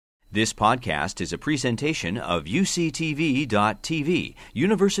This podcast is a presentation of UCTV.tv,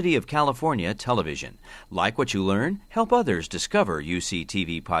 University of California Television. Like what you learn? Help others discover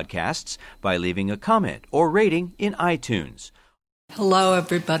UCTV podcasts by leaving a comment or rating in iTunes. Hello,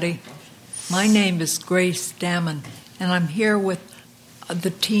 everybody. My name is Grace Damon, and I'm here with the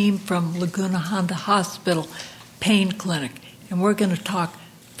team from Laguna Honda Hospital Pain Clinic, and we're going to talk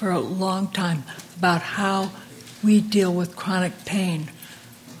for a long time about how we deal with chronic pain.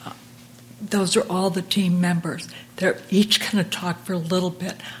 Those are all the team members. They're each going to talk for a little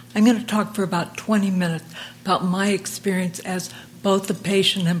bit. I'm going to talk for about 20 minutes about my experience as both a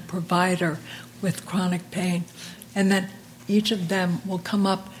patient and provider with chronic pain. And then each of them will come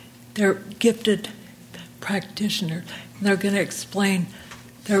up. They're gifted practitioners. And they're going to explain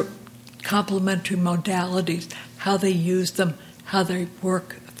their complementary modalities, how they use them, how they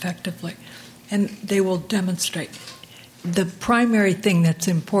work effectively. And they will demonstrate. The primary thing that's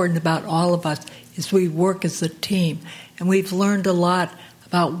important about all of us is we work as a team, and we've learned a lot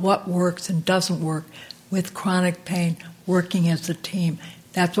about what works and doesn't work with chronic pain, working as a team.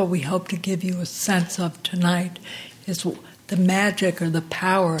 That's what we hope to give you a sense of tonight, is the magic or the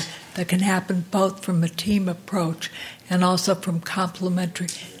power that can happen both from a team approach and also from complementary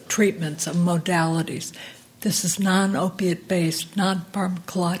treatments and modalities. This is non-opiate-based,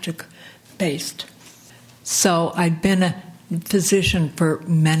 non-pharmacologic-based. So I'd been a physician for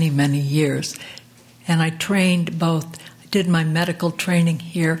many, many years, and I trained both. I did my medical training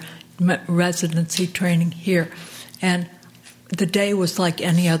here, residency training here, and the day was like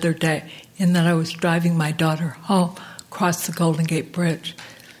any other day in that I was driving my daughter home across the Golden Gate Bridge.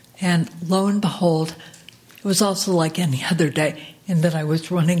 And lo and behold, it was also like any other day in that I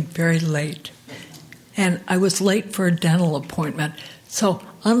was running very late. And I was late for a dental appointment. So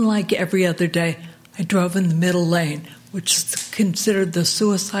unlike every other day, I drove in the middle lane, which is considered the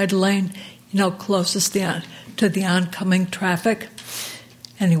suicide lane, closest to the oncoming traffic.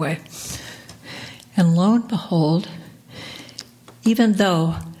 Anyway, and lo and behold, even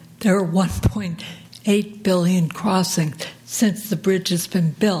though there are 1.8 billion crossings since the bridge has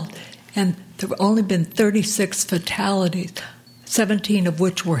been built, and there have only been 36 fatalities, 17 of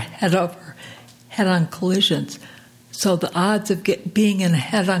which were head-on collisions. So the odds of being in a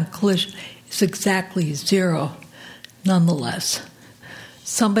head-on collision is exactly zero. Nonetheless,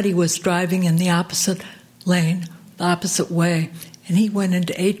 somebody was driving in the opposite lane, the opposite way, and he went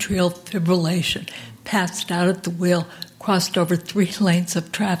into atrial fibrillation, passed out at the wheel, crossed over 3 lanes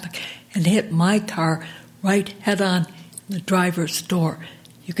of traffic, and hit my car right head-on in the driver's door.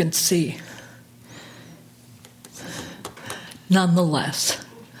 You can see. Nonetheless,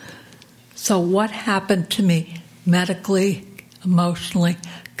 so what happened to me medically, emotionally,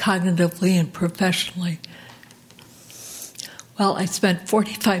 cognitively, and professionally? Well, I spent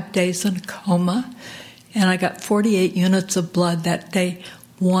 45 days in a coma, and I got 48 units of blood that day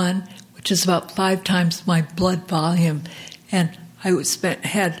one, which is about 5 times my blood volume, and I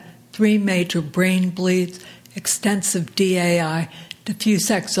had 3 major brain bleeds, extensive DAI, diffuse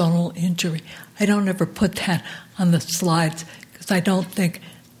axonal injury. I don't ever put that on the slides because I don't think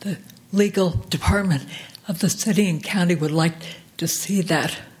the legal department of the city and county would like to see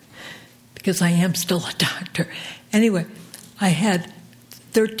that because I am still a doctor. Anyway, I had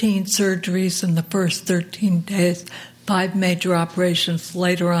 13 surgeries in the first 13 days, 5 major operations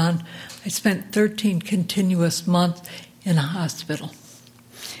later on. I spent 13 continuous months in a hospital.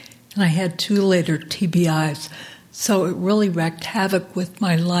 And I had 2 later TBIs. So it really wreaked havoc with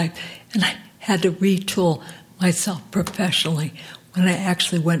my life. And I had to retool myself professionally when I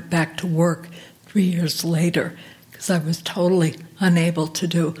actually went back to work 3 years later because I was totally unable to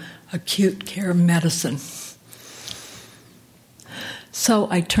do acute care medicine. So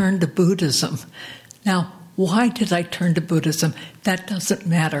I turned to Buddhism. Now, why did I turn to Buddhism? That doesn't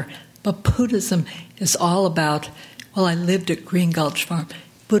matter. But Buddhism is all about, I lived at Green Gulch Farm.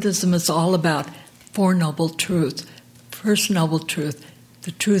 Buddhism is all about 4 noble truths. First noble truth,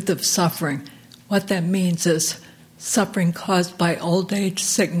 the truth of suffering. What that means is suffering caused by old age,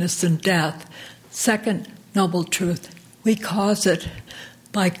 sickness, and death. Second noble truth, we cause it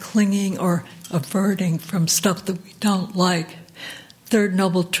by clinging or averting from stuff that we don't like. Third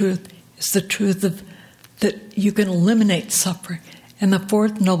noble truth is the truth of that you can eliminate suffering. And the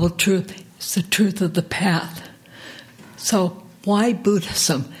fourth noble truth is the truth of the path. So why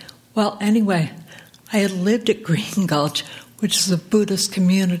Buddhism? Well, anyway, I had lived at Green Gulch, which is a Buddhist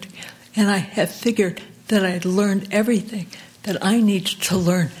community, and I had figured that I had learned everything that I needed to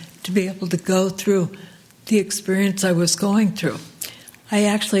learn to be able to go through the experience I was going through. I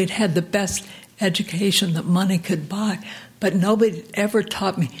actually had the best education that money could buy, but nobody ever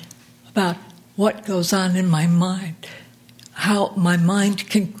taught me about what goes on in my mind, how my mind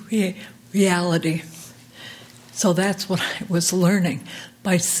can create reality. So that's what I was learning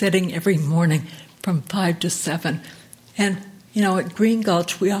by sitting every morning from 5 to 7. And, at Green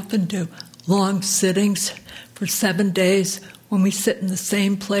Gulch, we often do long sittings for 7 days when we sit in the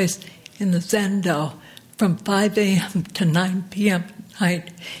same place in the Zendo from 5 a.m. to 9 p.m. at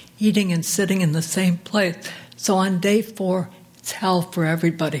night, eating and sitting in the same place. So on day 4, it's hell for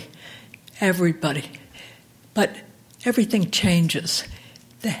everybody. Everybody. But everything changes.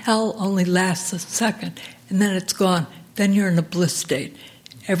 The hell only lasts a second, and then it's gone. Then you're in a bliss state.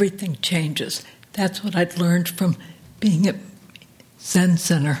 Everything changes. That's what I'd learned from being at Zen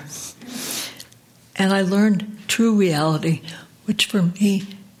Center. And I learned true reality, which for me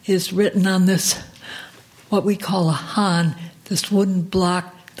is written on this, what we call a Han, this wooden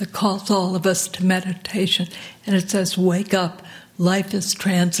block that calls all of us to meditation. And it says, wake up, life is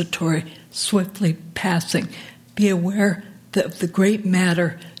transitory, swiftly passing. Be aware of the great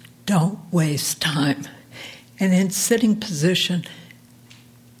matter, don't waste time. And in sitting position,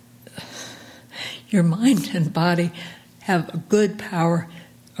 your mind and body have a good power,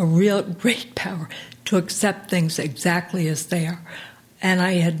 a real great power to accept things exactly as they are. And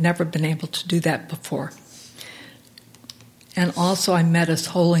I had never been able to do that before. And also I met His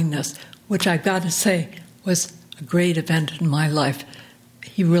Holiness, which I've got to say was a great event in my life.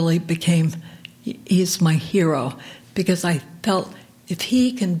 He really he's my hero, because I felt if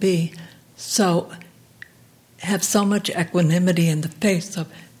he can have so much equanimity in the face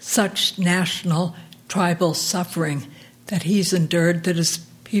of such national, tribal suffering that he's endured, that his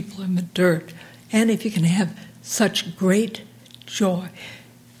people have endured, and if you can have such great joy,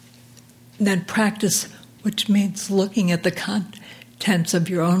 then practice, which means looking at the contents of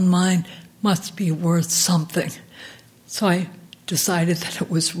your own mind, must be worth something. So I decided that it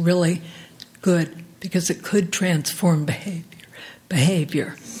was really good because it could transform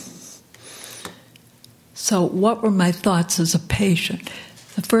behavior. So what were my thoughts as a patient?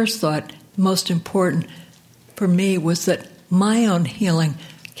 The first thought, most important for me, was that my own healing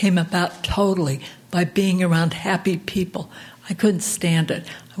came about totally by being around happy people. I couldn't stand it.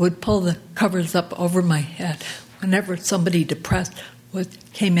 I would pull the covers up over my head. Whenever somebody depressed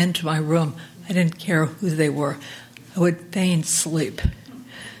came into my room, I didn't care who they were. I would feign sleep.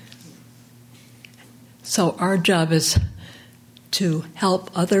 So our job is to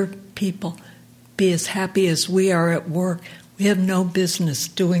help other people be as happy as we are at work. We have no business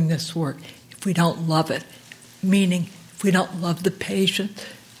doing this work if we don't love it. Meaning, if we don't love the patient,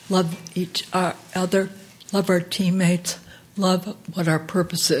 love each other, love our teammates, love what our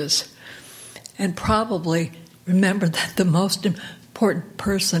purpose is. And probably remember that the most important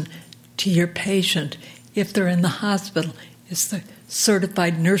person to your patient, if they're in the hospital, is the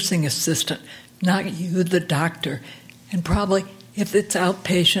certified nursing assistant, not you, the doctor. And probably, if it's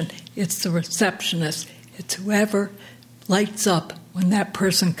outpatient, it's the receptionist. It's whoever lights up when that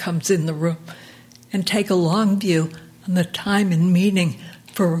person comes in the room. And take a long view on the time and meaning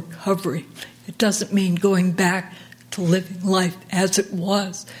for recovery. It doesn't mean going back to living life as it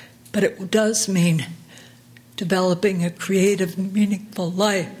was, but it does mean developing a creative, meaningful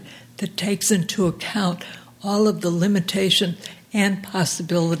life that takes into account all of the limitations and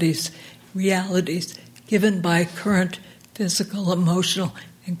possibilities, realities given by current physical, emotional,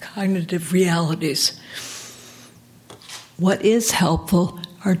 and cognitive realities. What is helpful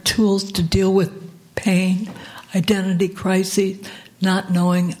are tools to deal with pain, identity crises, not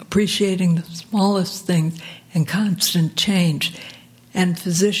knowing, appreciating the smallest things, and constant change. And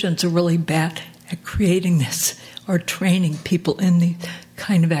physicians are really bad at creating this or training people in these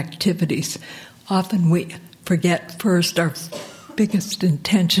kind of activities. Often we forget first our biggest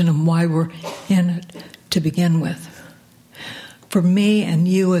intention and why we're in it to begin with. For me and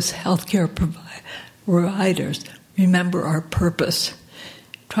you as healthcare providers, remember our purpose.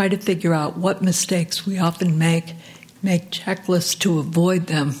 Try to figure out what mistakes we often make checklists to avoid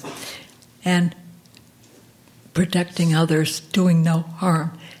them, and protecting others, doing no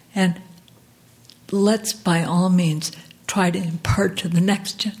harm. And let's, by all means, try to impart to the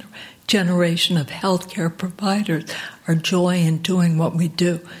next generation of healthcare providers our joy in doing what we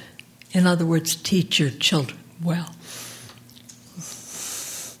do. In other words, teach your children well.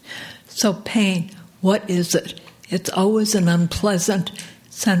 So pain, what is it? It's always an unpleasant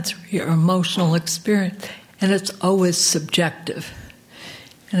sensory or emotional experience, and it's always subjective.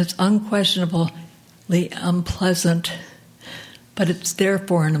 And it's unquestionably unpleasant, but it's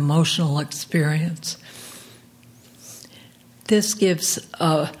therefore an emotional experience. This gives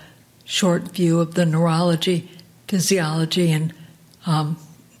a short view of the neurology, physiology, and of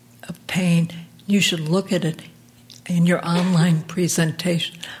pain. You should look at it in your online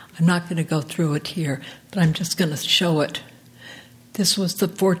presentation. I'm not going to go through it here, but I'm just going to show it. This was the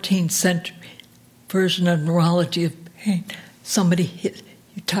 14th century version of neurology of pain. Somebody hit,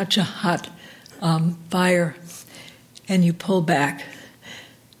 you touch a hot fire, and you pull back.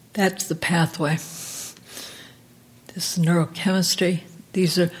 That's the pathway. This is neurochemistry.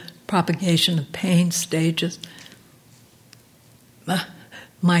 These are propagation of pain stages.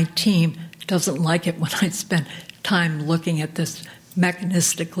 My team doesn't like it when I spend time looking at this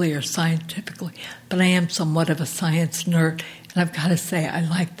mechanistically or scientifically, but I am somewhat of a science nerd, and I've got to say I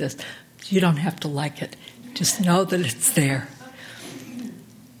like this. You don't have to like it. Just know that it's there.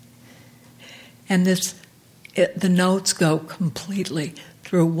 And the notes go completely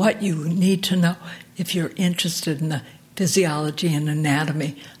through what you need to know if you're interested in the physiology and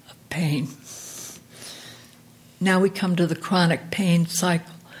anatomy of pain. Now we come to the chronic pain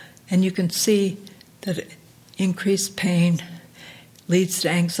cycle, and you can see that increased pain leads to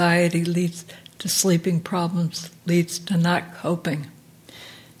anxiety, leads to sleeping problems, leads to not coping.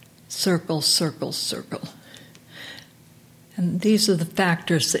 Circle, circle, circle. And these are the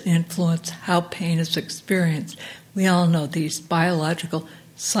factors that influence how pain is experienced. We all know these: biological,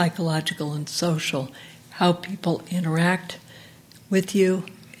 psychological, and social. How people interact with you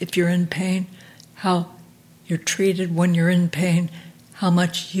if you're in pain, how you're treated when you're in pain, how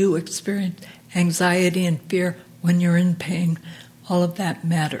much you experience anxiety and fear when you're in pain. All of that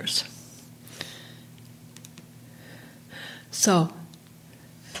matters. So,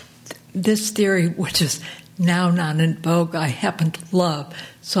 this theory, which is now not in vogue, I happen to love,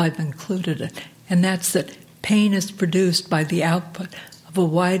 so I've included it. And that's that pain is produced by the output of a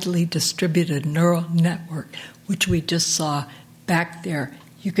widely distributed neural network, which we just saw back there.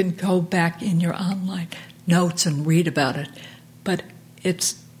 You can go back in your online notes and read about it. But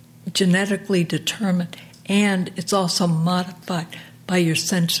it's genetically determined, and it's also modified by your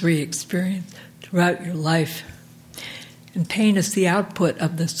sensory experience throughout your life. And pain is the output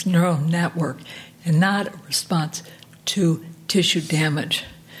of this neural network and not a response to tissue damage.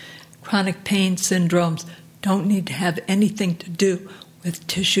 Chronic pain syndromes don't need to have anything to do with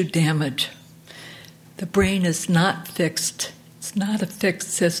tissue damage. The brain is not fixed. It's not a fixed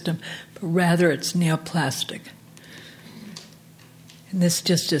system, but rather it's neoplastic. And this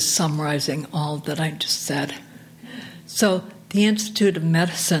just is summarizing all that I just said. So the Institute of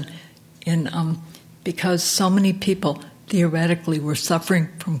Medicine, because so many people theoretically were suffering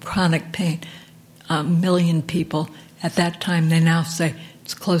from chronic pain, 1 million people. At that time, they now say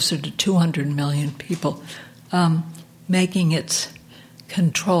it's closer to 200 million people, making its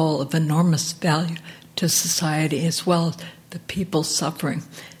control of enormous value to society as well as the people suffering.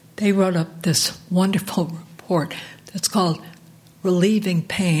 They wrote up this wonderful report that's called Relieving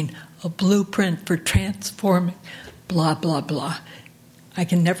Pain, a Blueprint for Transforming blah, blah, blah. I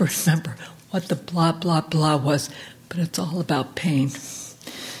can never remember what the blah, blah, blah was, but it's all about pain.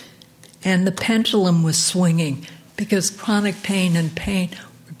 And the pendulum was swinging because chronic pain and pain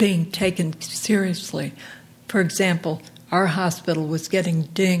were being taken seriously. For example, our hospital was getting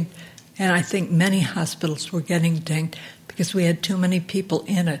dinged, and I think many hospitals were getting dinged because we had too many people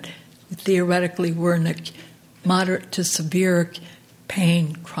in it who theoretically were in a moderate to severe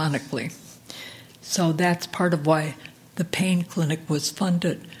pain chronically. So that's part of why the pain clinic was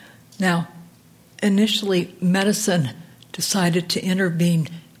funded. Now, initially, medicine decided to intervene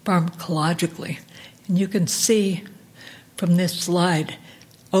pharmacologically. And you can see from this slide,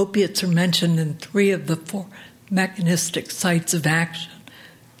 opiates are mentioned in 3 of the 4 mechanistic sites of action.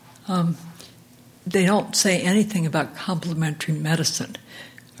 They don't say anything about complementary medicine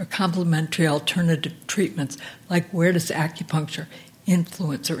or complementary alternative treatments, like where does acupuncture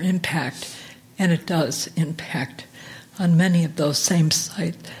influence or impact? And it does impact on many of those same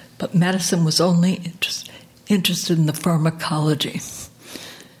sites. But medicine was only interested in the pharmacology.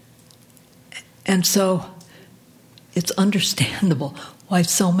 And so it's understandable why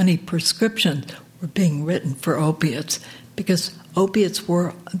so many prescriptions were being written for opiates, because opiates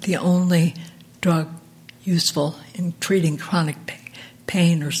were the only drug useful in treating chronic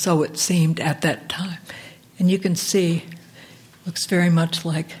pain, or so it seemed at that time. And you can see, looks very much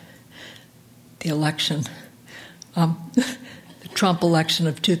like the election, the Trump election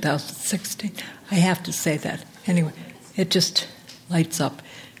of 2016. I have to say that. Anyway, it just lights up.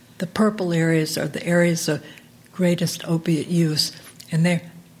 The purple areas are the areas of greatest opiate use, and they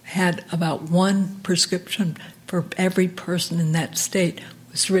had about 1 prescription for every person in that state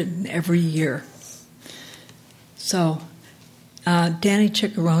was written every year. So Danny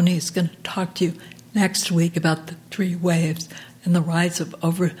Ciccarone is going to talk to you next week about the 3 waves and the rise of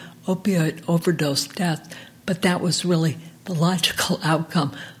opioid overdose deaths, but that was really the logical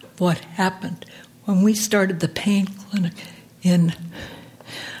outcome of what happened. When we started the pain clinic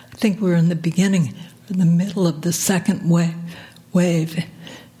I think we were in the beginning, in the middle of the second wave.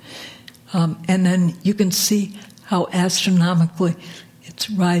 And then you can see how astronomically it's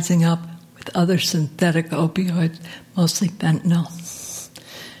rising up with other synthetic opioids, mostly fentanyl.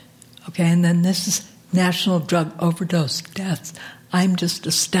 Okay, and then this is national drug overdose deaths. I'm just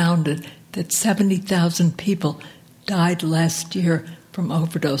astounded that 70,000 people died last year from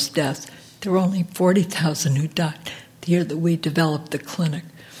overdose deaths. There were only 40,000 who died the year that we developed the clinic.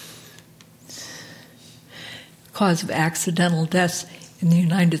 Cause of accidental deaths in the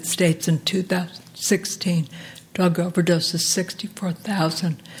United States in 2016, drug overdoses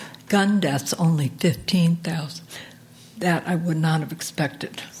 64,000, gun deaths only 15,000. That I would not have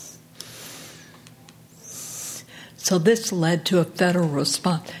expected. So this led to a federal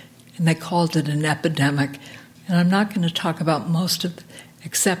response, and they called it an epidemic. And I'm not going to talk about most of it,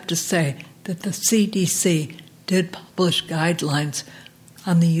 except to say that the CDC did publish guidelines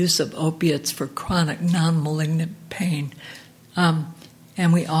on the use of opiates for chronic non-malignant pain.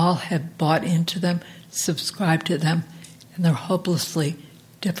 And we all have bought into them, subscribed to them, and they're hopelessly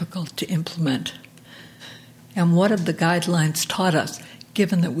difficult to implement. And what have the guidelines taught us,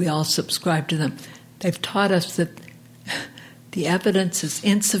 given that we all subscribe to them? They've taught us that the evidence is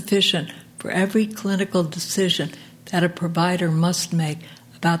insufficient for every clinical decision that a provider must make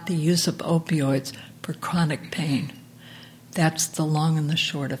about the use of opioids for chronic pain. That's the long and the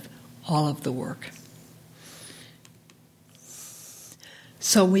short of all of the work.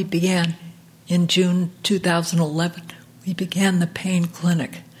 So we began in June 2011. We began the pain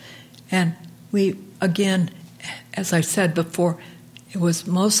clinic. And we, again, as I said before, it was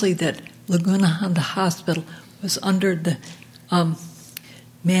mostly that Laguna Honda Hospital was under the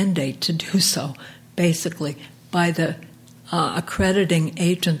mandate to do so, basically, by the accrediting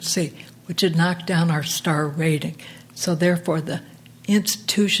agency, which had knocked down our star rating. So therefore, the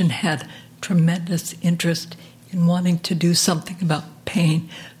institution had tremendous interest in wanting to do something about pain.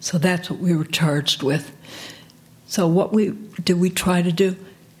 So that's what we were charged with. So what we try to do?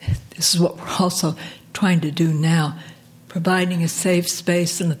 This is what we're also trying to do now, providing a safe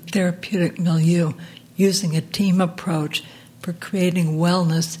space and a therapeutic milieu, using a team approach for creating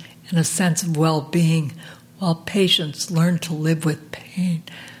wellness and a sense of well-being while patients learn to live with pain.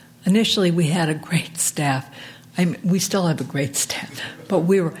 Initially, we had a great staff. We still have a great staff, but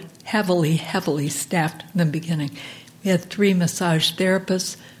we were heavily staffed in the beginning. We had 3 massage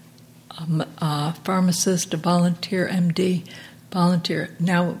therapists, a pharmacist, a volunteer MD,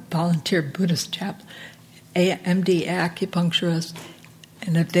 volunteer Buddhist chaplain, a MD acupuncturist,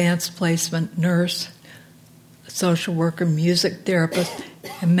 an advanced placement nurse, a social worker, music therapist,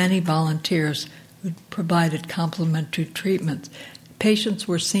 and many volunteers who provided complementary treatments. Patients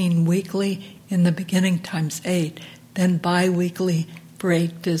were seen weekly in the beginning ×8, then bi-weekly for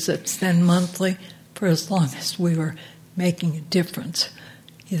 8 visits, then monthly for as long as we were making a difference.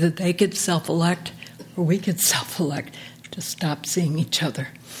 Either they could self-elect or we could self-elect to stop seeing each other.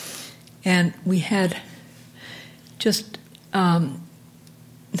 And we had just the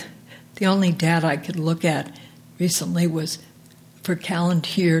only data I could look at recently was for calendar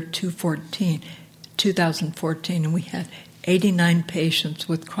year 2014, and we had 89 patients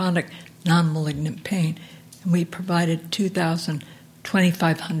with chronic non-malignant pain, and we provided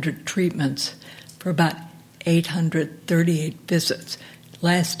 2,500 treatments for about 838 visits.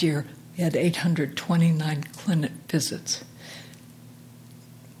 Last year, we had 829 clinic visits.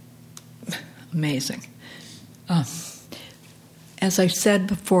 Amazing. As I said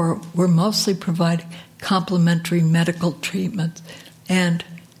before, we're mostly providing complementary medical treatments, and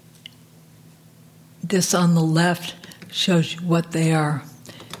this on the left shows you what they are.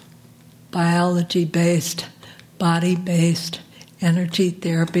 Biology-based, body-based, energy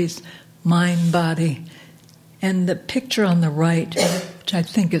therapies, mind-body. And the picture on the right, which I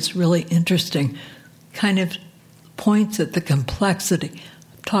think is really interesting, kind of points at the complexity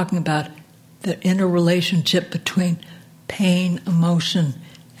of talking about the interrelationship between pain, emotion,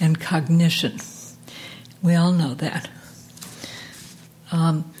 and cognition. We all know that.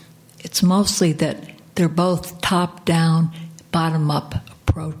 It's mostly that they're both top-down, bottom-up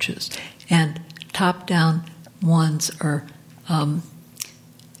approaches. And top-down ones are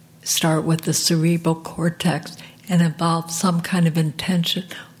start with the cerebral cortex and involve some kind of intention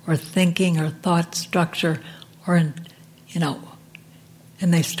or thinking or thought structure, or and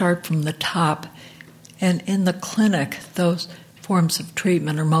they start from the top. And in the clinic, those forms of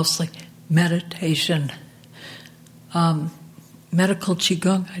treatment are mostly meditation, medical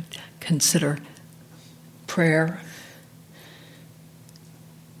Qigong, I'd consider prayer,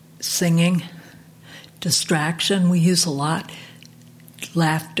 singing, distraction, we use a lot,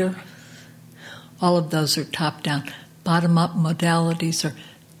 laughter. All of those are top-down. Bottom-up modalities are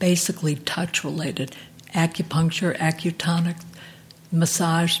basically touch-related. Acupuncture, acutonics,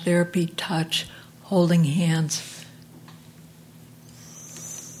 massage therapy, touch, holding hands.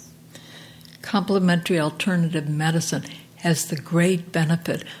 Complementary alternative medicine has the great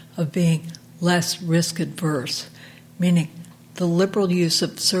benefit of being less risk-adverse, meaning the liberal use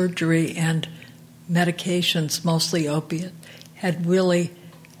of surgery and medications, mostly opiate, had really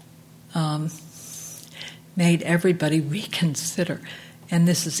made everybody reconsider, and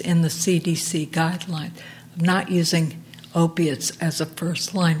this is in the CDC guideline, of not using opiates as a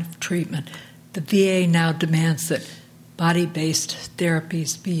first line of treatment. The VA now demands that body-based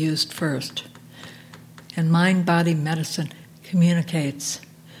therapies be used first. And mind-body medicine communicates,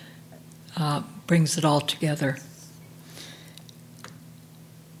 brings it all together.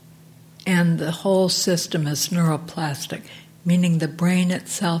 And the whole system is neuroplastic, meaning the brain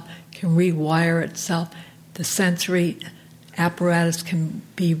itself can rewire itself. The sensory apparatus can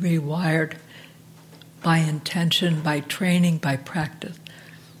be rewired by intention, by training, by practice.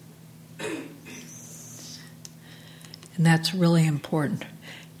 And that's really important.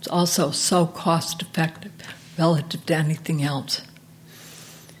 It's also so cost-effective relative to anything else.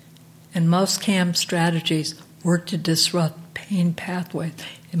 And most CAM strategies work to disrupt pain pathways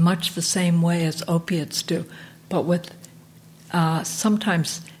in much the same way as opiates do, but with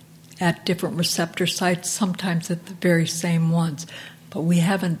sometimes at different receptor sites, sometimes at the very same ones. But we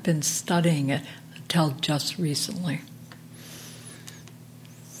haven't been studying it until just recently.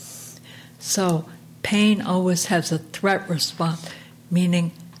 So pain always has a threat response,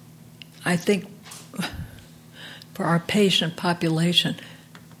 meaning I think for our patient population,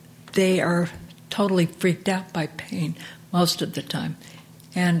 they are totally freaked out by pain most of the time.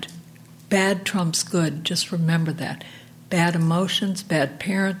 And bad trumps good, just remember that. Bad emotions, bad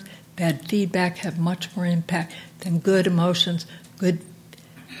parents, bad feedback have much more impact than good emotions, good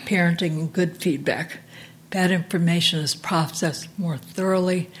parenting, and good feedback. Bad information is processed more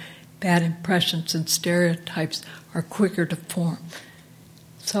thoroughly. Bad impressions and stereotypes are quicker to form.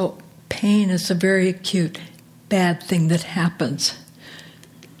 So pain is a very acute, bad thing that happens.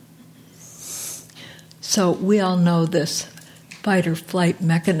 So we all know this fight or flight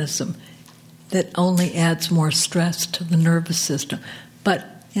mechanism that only adds more stress to the nervous system. But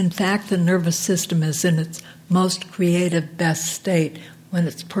in fact, the nervous system is in its most creative, best state when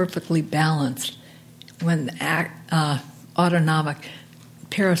it's perfectly balanced, when the autonomic,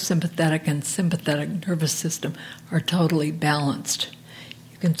 parasympathetic, and sympathetic nervous system are totally balanced.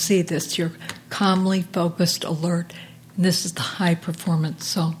 You can see this. You're calmly focused, alert, and this is the high-performance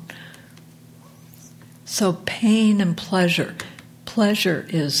zone. So pain and pleasure. Pleasure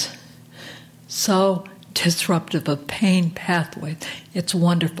is so disruptive of pain pathways. It's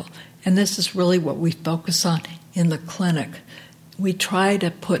wonderful. And this is really what we focus on in the clinic. We try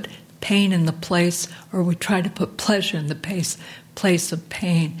to put pain in the place, or we try to put pleasure in the place of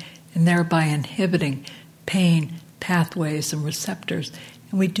pain, and thereby inhibiting pain pathways and receptors.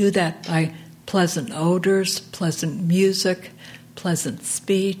 And we do that by pleasant odors, pleasant music, pleasant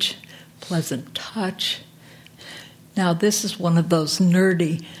speech, pleasant touch. Now, this is one of those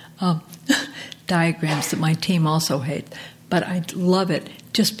nerdy diagrams that my team also hates, but I love it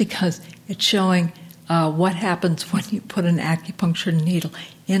just because it's showing what happens when you put an acupuncture needle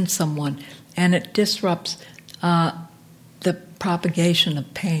in someone, and it disrupts the propagation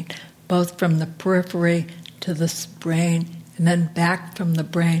of pain, both from the periphery to the brain, and then back from the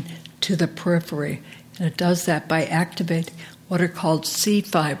brain to the periphery. And it does that by activating what are called C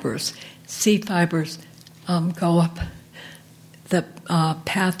fibers. C fibers go up the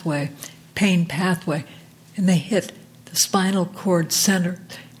pain pathway, and they hit the spinal cord center,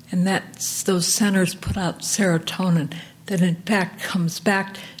 and those centers put out serotonin that in fact comes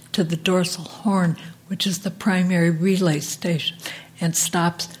back to the dorsal horn, which is the primary relay station, and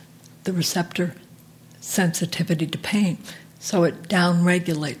stops the receptor sensitivity to pain. So it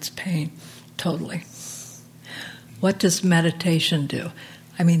downregulates pain totally. What does meditation do?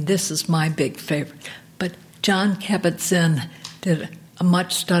 I mean, this is my big favorite. But Jon Kabat-Zinn did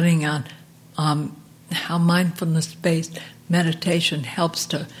much studying on how mindfulness-based meditation helps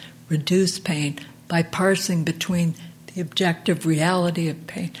to reduce pain by parsing between the objective reality of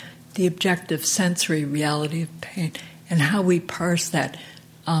pain, the objective sensory reality of pain, and how we parse that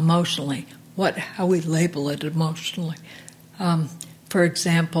emotionally, how we label it emotionally. For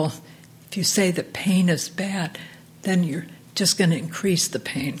example, if you say that pain is bad, then you're just going to increase the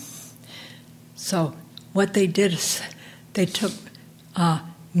pain. So what they did is they took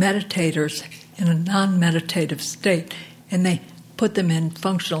meditators in a non-meditative state, and they put them in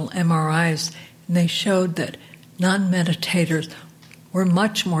functional MRIs, and they showed that non-meditators were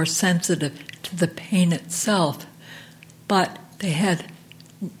much more sensitive to the pain itself, but they had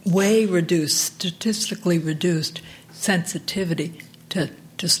way reduced, statistically reduced sensitivity to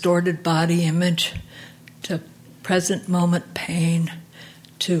distorted body image, to present moment pain,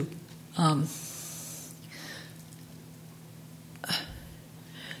 to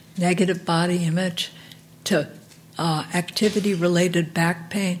negative body image, to activity-related back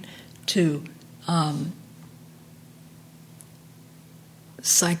pain, to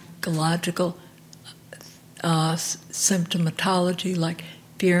psychological symptomatology like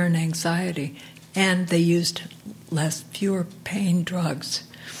fear and anxiety, and they used fewer pain drugs.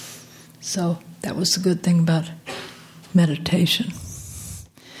 So that was the good thing about meditation.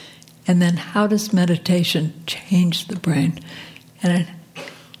 And then how does meditation change the brain? And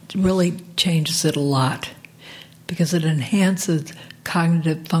it really changes it a lot, because it enhances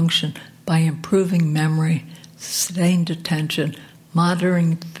cognitive function by improving memory, sustained attention,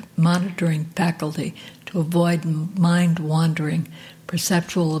 monitoring faculty to avoid mind wandering,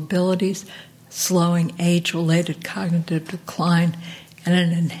 perceptual abilities, slowing age-related cognitive decline, and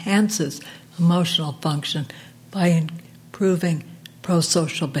it enhances emotional function by improving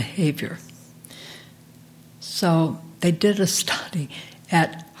prosocial behavior. So they did a study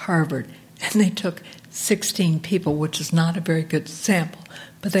at Harvard, and they took 16 people, which is not a very good sample,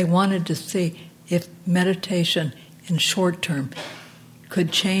 but they wanted to see if meditation in short term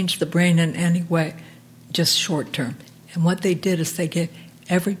could change the brain in any way, just short term. And what they did is they gave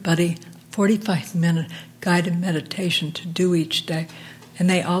everybody 45-minute guided meditation to do each day. And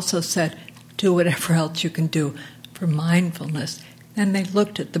they also said, do whatever else you can do for mindfulness. Then they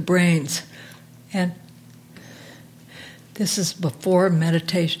looked at the brains. And this is before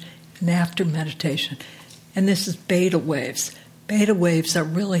meditation and after meditation. And this is beta waves. Beta waves are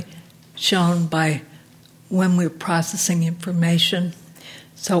really shown by when we're processing information.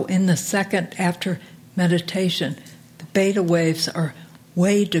 So in the second after meditation, the beta waves are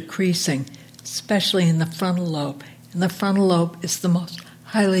way decreasing, especially in the frontal lobe. And the frontal lobe is the most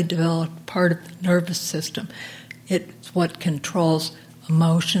highly developed part of the nervous system. It's what controls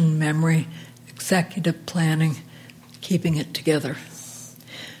emotion, memory, executive planning, keeping it together.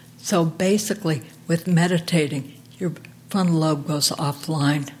 So basically, with meditating, your frontal lobe goes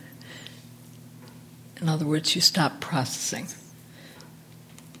offline. In other words, you stop processing.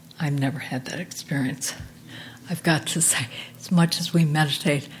 I've never had that experience. I've got to say, as much as we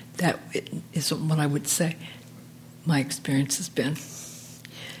meditate, that isn't what I would say my experience has been.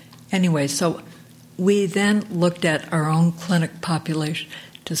 Anyway, so we then looked at our own clinic population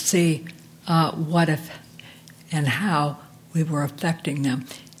to see what if and how we were affecting them.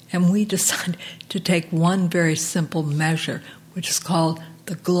 And we decided to take one very simple measure, which is called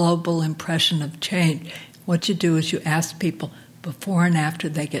the global impression of change. What you do is you ask people before and after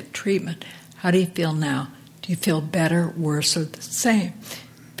they get treatment, how do you feel now? Do you feel better, worse, or the same?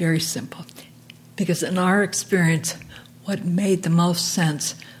 Very simple. Because in our experience, what made the most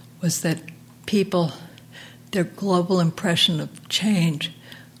sense was that people, their global impression of change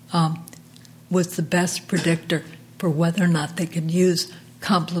was the best predictor for whether or not they could use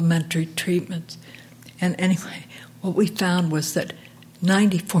complementary treatments. And anyway, what we found was that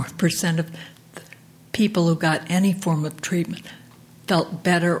 94% of the people who got any form of treatment felt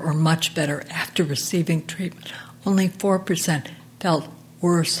better or much better after receiving treatment. Only 4% felt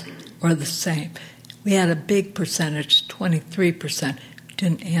worse or the same. We had a big percentage, 23%, who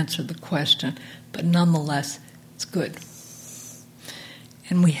didn't answer the question, but nonetheless, it's good.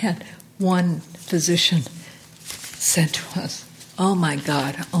 And we had one physician said to us, oh my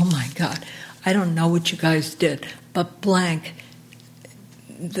God, I don't know what you guys did, but blank,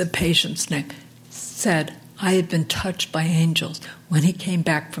 the patient's name, said, I had been touched by angels when he came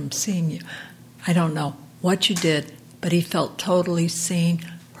back from seeing you. I don't know what you did, but he felt totally seen,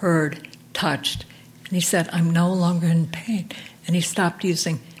 heard, touched. And he said, I'm no longer in pain. And he stopped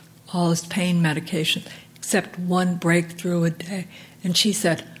using all his pain medication, except one breakthrough a day. And she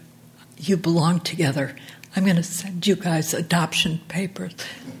said, you belong together. I'm going to send you guys adoption papers.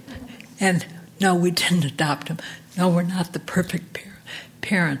 And no, we didn't adopt him. No, we're not the perfect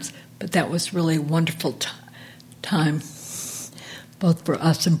parents. But that was really a wonderful time, both for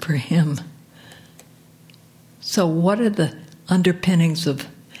us and for him. So what are the underpinnings of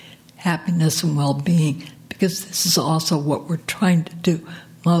happiness and well-being? Because this is also what we're trying to do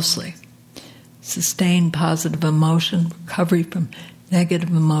mostly. sustained positive emotion, recovery from negative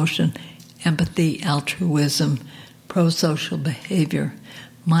emotion, empathy, altruism, pro-social behavior,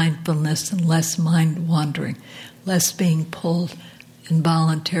 mindfulness, and less mind wandering, less being pulled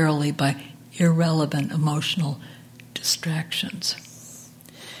involuntarily by irrelevant emotional distractions.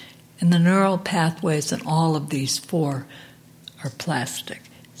 And the neural pathways in all of these four are plastic.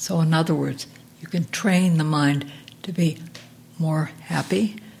 So in other words, you can train the mind to be more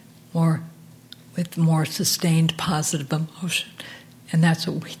happy, with more sustained positive emotion. And that's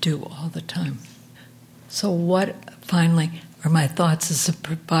what we do all the time. So what, finally, are my thoughts as a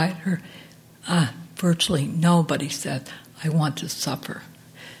provider? Virtually nobody said, I want to suffer,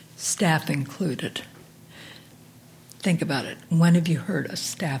 staff included. Think about it. When have you heard a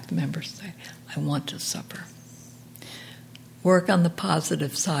staff member say, I want to suffer? Work on the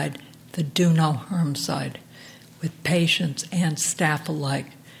positive side, the do no harm side, with patients and staff alike.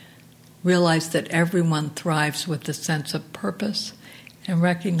 Realize that everyone thrives with a sense of purpose, and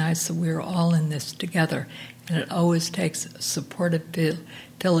recognize that we're all in this together, and it always takes a supportive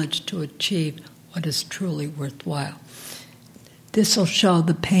village to achieve what is truly worthwhile. This will show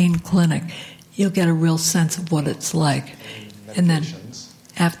the pain clinic. You'll get a real sense of what it's like. And then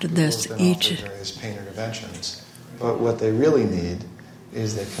after this, each various pain interventions. But what they really need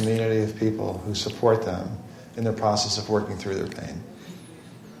is the community of people who support them in the process of working through their pain.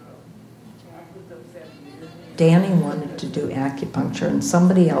 Danny wanted to do acupuncture, and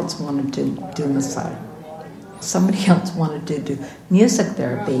somebody else wanted to do massage. Somebody else wanted to do music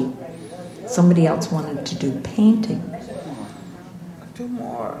therapy. Somebody else wanted to do painting.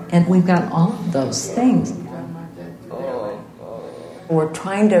 And we've got all of those things. We're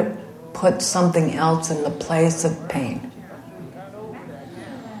trying to put something else in the place of pain.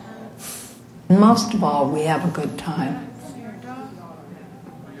 And most of all, we have a good time.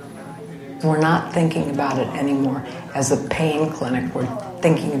 We're not thinking about it anymore as a pain clinic. We're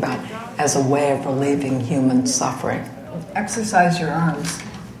thinking about it as a way of relieving human suffering. Exercise your arms.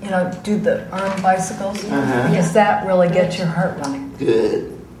 You know, do the arm bicycles. Because that really gets your heart running.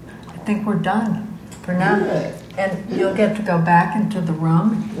 Good. I think we're done for now. Good. And you'll get to go back into the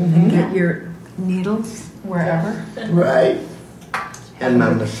room and get your needles wherever. Right. And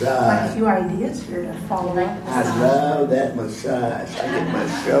my massage. Quite a few ideas here to follow up. I love that massage. I get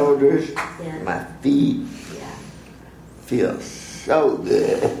my shoulders, my feet. Feel so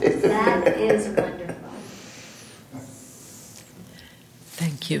good. That is wonderful.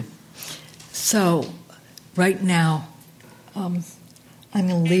 Thank you. So, right now, I'm going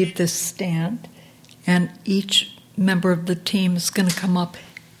to leave this stand, and each member of the team is going to come up,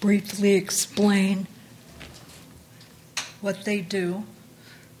 briefly explain what they do.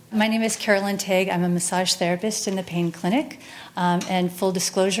 My name is Carolyn Tague. I'm a massage therapist in the pain clinic. And full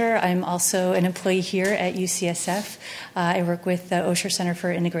disclosure, I'm also an employee here at UCSF. I work with the Osher Center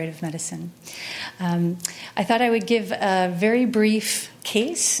for Integrative Medicine. I thought I would give a very brief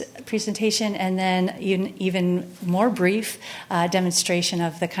case presentation and then even more brief demonstration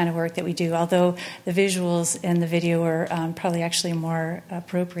of the kind of work that we do, although the visuals in the video are probably actually more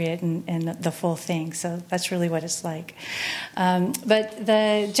appropriate in the full thing. So that's really what it's like. But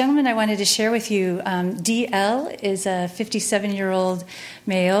the gentleman I wanted to share with you, DL, is a 57-year-old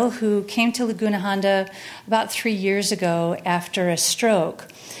male who came to Laguna Honda about 3 years ago after a stroke.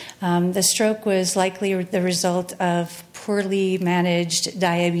 The stroke was likely the result of poorly managed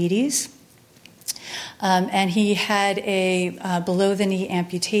diabetes. And he had a below-the-knee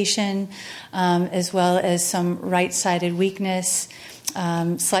amputation, as well as some right-sided weakness,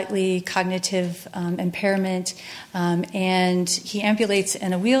 slightly cognitive impairment, and he ambulates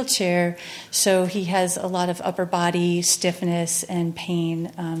in a wheelchair, so he has a lot of upper body stiffness and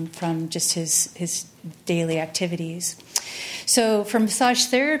pain from just his daily activities. So for massage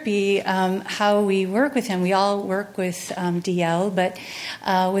therapy, how we work with him, we all work with DL, but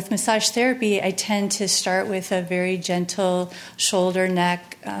with massage therapy, I tend to start with a very gentle shoulder,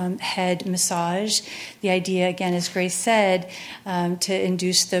 neck, head massage. The idea, again, as Grace said, to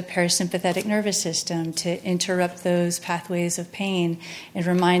induce the parasympathetic nervous system, to interrupt those pathways of pain and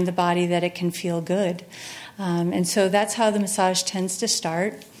remind the body that it can feel good. And so that's how the massage tends to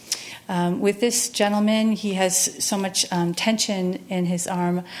start. With this gentleman, he has so much tension in his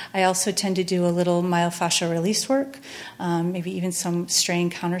arm. I also tend to do a little myofascial release work, maybe even some strain,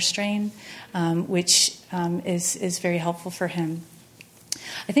 counterstrain, which is very helpful for him.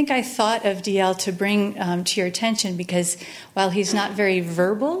 I think I thought of DL to bring to your attention because while he's not very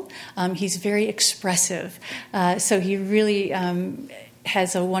verbal, he's very expressive. So he really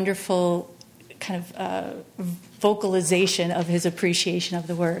has a wonderful kind of vocalization of his appreciation of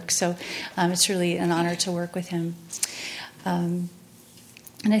the work. So it's really an honor to work with him. And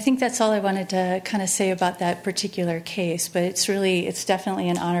I think that's all I wanted to kind of say about that particular case. But it's definitely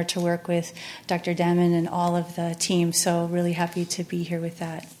an honor to work with Dr. Damon and all of the team. So really happy to be here with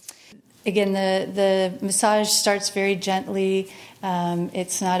that. Again, the massage starts very gently.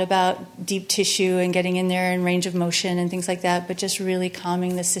 It's not about deep tissue and getting in there and range of motion and things like that, but just really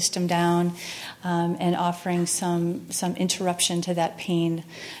calming the system down and offering some interruption to that pain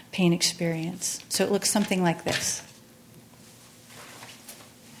experience. So it looks something like this.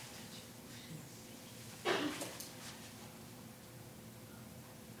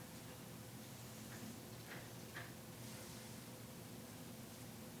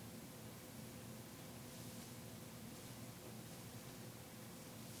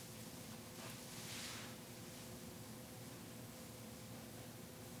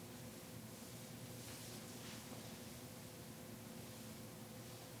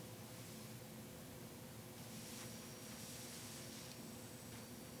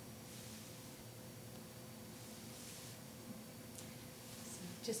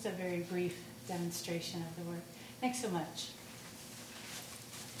 Just a very brief demonstration of the work. Thanks so much.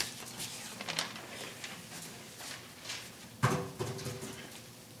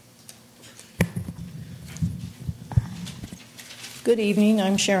 Good evening.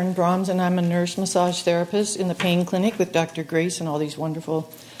 I'm Sharon Brahms, and I'm a nurse massage therapist in the pain clinic with Dr. Grace and all these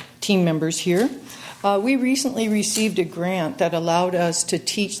wonderful team members here. We recently received a grant that allowed us to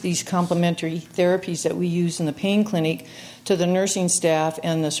teach these complementary therapies that we use in the pain clinic to the nursing staff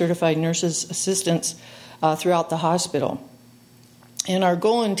and the certified nurses' assistants throughout the hospital. And our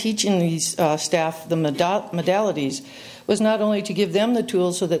goal in teaching these staff the modalities was not only to give them the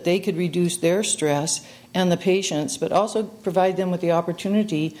tools so that they could reduce their stress and the patients, but also provide them with the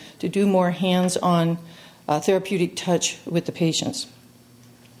opportunity to do more hands-on therapeutic touch with the patients.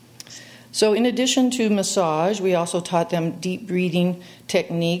 So in addition to massage, we also taught them deep breathing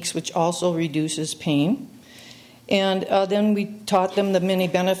techniques, which also reduces pain. And then we taught them the many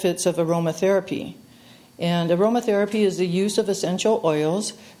benefits of aromatherapy. And aromatherapy is the use of essential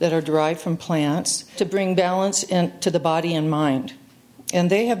oils that are derived from plants to bring balance to the body and mind. And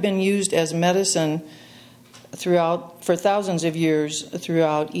they have been used as medicine for thousands of years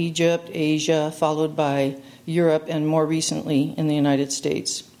throughout Egypt, Asia, followed by Europe, and more recently in the United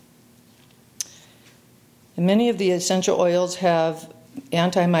States. And many of the essential oils have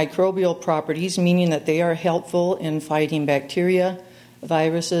antimicrobial properties, meaning that they are helpful in fighting bacteria,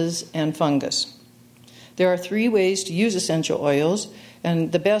 viruses, and fungus. There are 3 ways to use essential oils,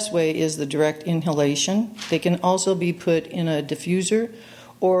 and the best way is the direct inhalation. They can also be put in a diffuser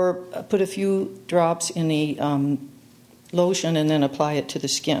or put a few drops in the lotion and then apply it to the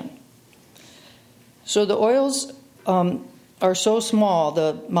skin. So the oils are so small,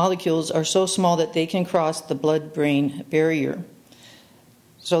 the molecules are so small that they can cross the blood-brain barrier.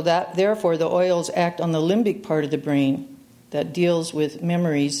 So that, therefore, the oils act on the limbic part of the brain that deals with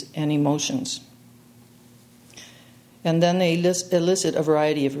memories and emotions. And then they elicit a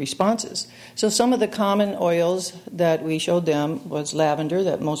variety of responses. So some of the common oils that we showed them was lavender,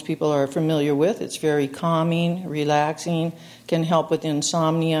 that most people are familiar with. It's very calming, relaxing, can help with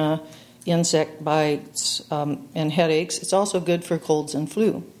insomnia, insect bites, and headaches. It's also good for colds and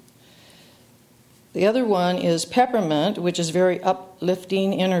flu. The other one is peppermint, which is very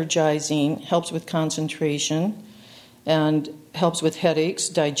uplifting, energizing, helps with concentration, and helps with headaches,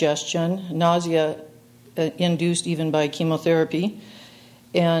 digestion, nausea induced even by chemotherapy,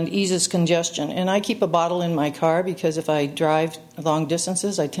 and eases congestion. And I keep a bottle in my car because if I drive long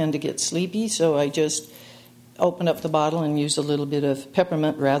distances, I tend to get sleepy, so I just open up the bottle and use a little bit of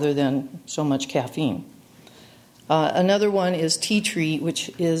peppermint rather than so much caffeine. Another one is tea tree,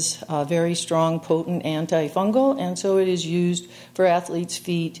 which is a very strong, potent antifungal, and so it is used for athletes'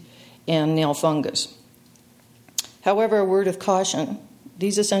 feet and nail fungus. However, a word of caution.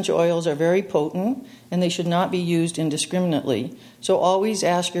 These essential oils are very potent, and they should not be used indiscriminately. So always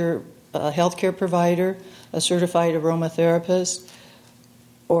ask your healthcare provider, a certified aromatherapist,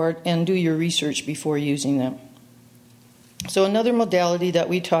 and do your research before using them. So another modality that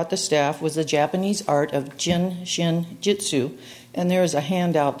we taught the staff was the Japanese art of Jin Shin Jitsu, and there is a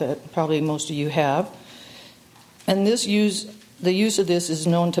handout that probably most of you have. And the use of this is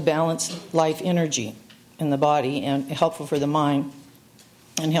known to balance life energy in the body and helpful for the mind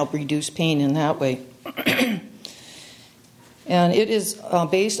and help reduce pain in that way. And it is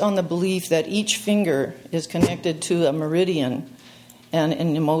based on the belief that each finger is connected to a meridian and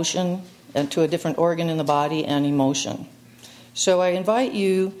an emotion, and to a different organ in the body and emotion. So I invite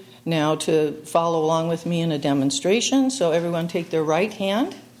you now to follow along with me in a demonstration. So everyone take their right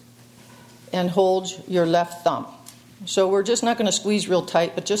hand and hold your left thumb. So we're just not going to squeeze real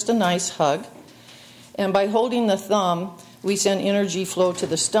tight, but just a nice hug. And by holding the thumb, we send energy flow to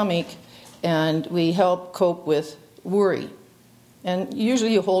the stomach, and we help cope with worry. And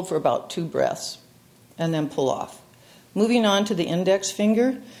usually you hold for about 2 breaths and then pull off. Moving on to the index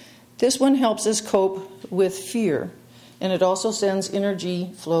finger, this one helps us cope with fear, and it also sends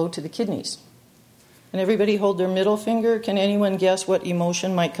energy flow to the kidneys. And everybody hold their middle finger. Can anyone guess what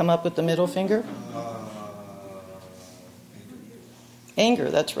emotion might come up with the middle finger?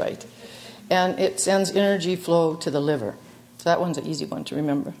 Anger, that's right. And it sends energy flow to the liver. So that one's an easy one to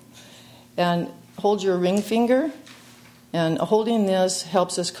remember. And hold your ring finger. And holding this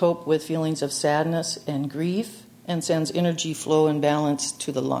helps us cope with feelings of sadness and grief and sends energy flow and balance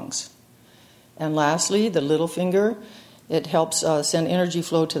to the lungs. And lastly, the little finger, it helps send energy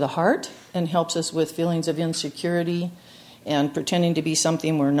flow to the heart and helps us with feelings of insecurity and pretending to be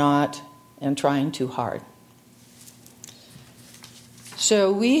something we're not and trying too hard.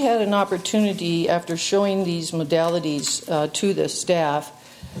 So we had an opportunity, after showing these modalities to the staff,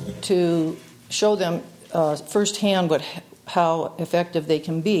 to show them firsthand how effective they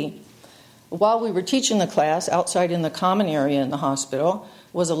can be. While we were teaching the class, outside in the common area in the hospital,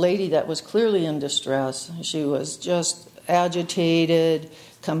 was a lady that was clearly in distress. She was just agitated,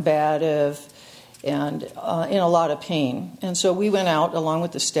 combative, and in a lot of pain. And so we went out along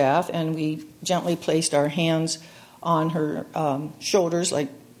with the staff, and we gently placed our hands on her shoulders, like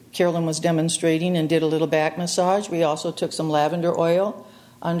Carolyn was demonstrating, and did a little back massage. We also took some lavender oil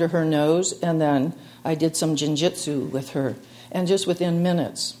under her nose, and then I did some jinjitsu with her. And just within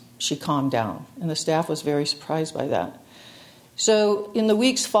minutes, she calmed down. And the staff was very surprised by that. So in the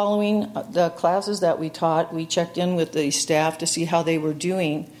weeks following the classes that we taught, we checked in with the staff to see how they were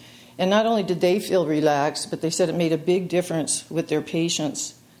doing. And not only did they feel relaxed, but they said it made a big difference with their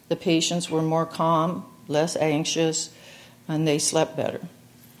patients. The patients were more calm, less anxious, and they slept better.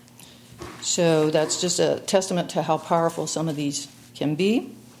 So that's just a testament to how powerful some of these can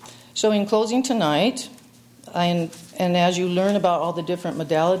be. So in closing tonight, and as you learn about all the different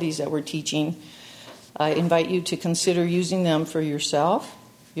modalities that we're teaching, I invite you to consider using them for yourself,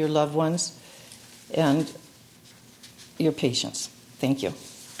 your loved ones, and your patients. Thank you.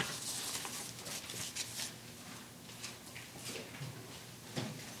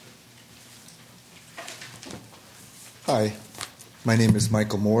 Hi, my name is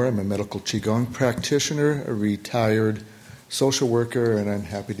Michael Moore. I'm a medical Qigong practitioner, a retired social worker, and I'm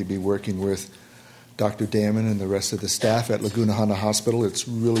happy to be working with Dr. Damon and the rest of the staff at Laguna Hana Hospital. It's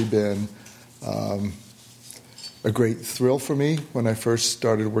really been a great thrill for me when I first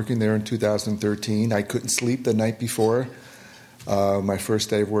started working there in 2013. I couldn't sleep the night before my first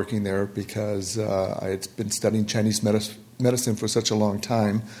day of working there because I had been studying Chinese medicine for such a long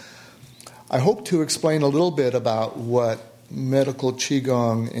time. I hope to explain a little bit about what medical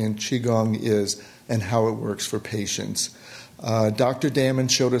Qigong and Qigong is and how it works for patients. Dr. Damon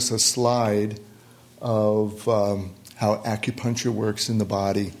showed us a slide of how acupuncture works in the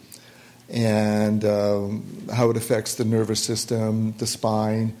body and how it affects the nervous system, the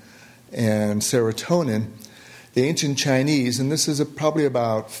spine, and serotonin. The ancient Chinese, and this is probably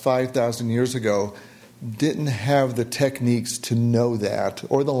about 5,000 years ago, didn't have the techniques to know that,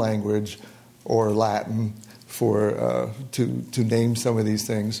 or the language, or Latin, for to name some of these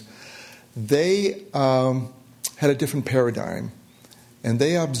things. They had a different paradigm, and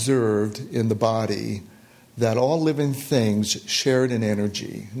they observed in the body that all living things shared an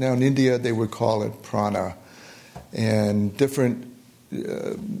energy. Now in India they would call it prana, and different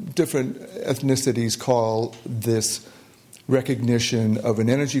ethnicities call this recognition of an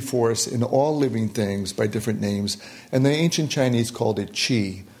energy force in all living things by different names, and the ancient Chinese called it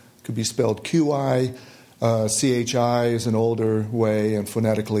qi. It could be spelled Qi, Chi is an older way, and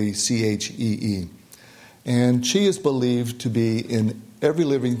phonetically Chee. And qi is believed to be in every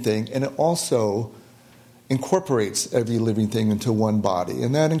living thing, and it also incorporates every living thing into one body.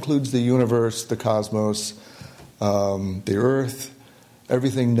 And that includes the universe, the cosmos, the earth,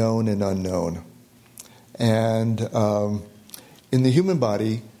 everything known and unknown. And in the human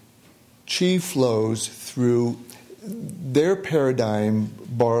body, qi flows through their paradigm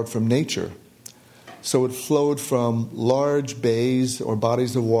borrowed from nature. So it flowed from large bays or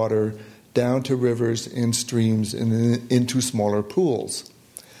bodies of water down to rivers and streams and into smaller pools.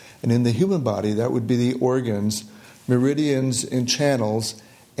 And in the human body, that would be the organs, meridians and channels,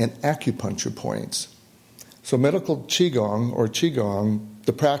 and acupuncture points. So medical Qigong, or Qigong,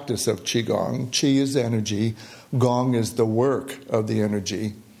 the practice of Qigong, Qi is energy, Gong is the work of the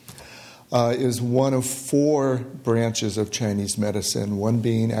energy, is one of 4 branches of Chinese medicine, one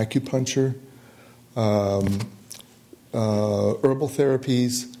being acupuncture, herbal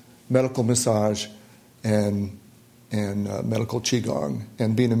therapies, medical massage, and medical qigong.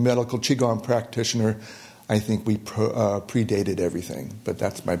 And being a medical qigong practitioner, I think we predated everything, but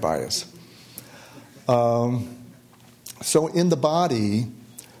that's my bias. So in the body,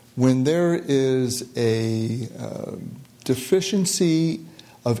 when there is a deficiency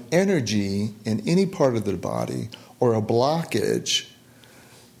of energy in any part of the body or a blockage,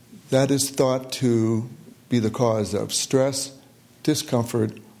 that is thought to be the cause of stress,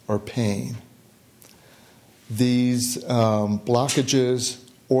 discomfort, or pain. These blockages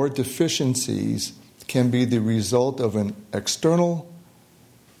or deficiencies can be the result of an external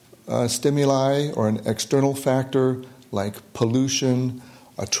stimuli or an external factor like pollution,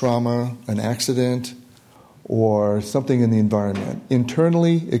 a trauma, an accident, or something in the environment.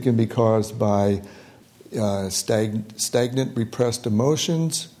 Internally, it can be caused by stagnant, repressed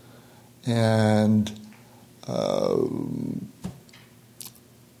emotions, and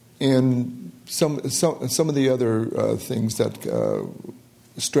some of the other things that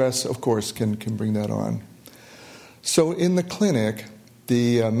stress, of course, can bring that on. So in the clinic,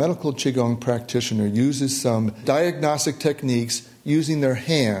 the medical Qigong practitioner uses some diagnostic techniques using their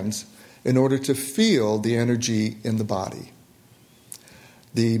hands in order to feel the energy in the body.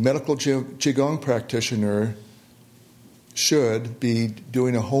 The medical Qigong practitioner should be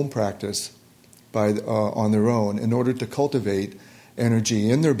doing a home practice on their own in order to cultivate energy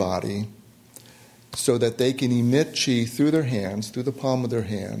in their body so that they can emit qi through their hands, through the palm of their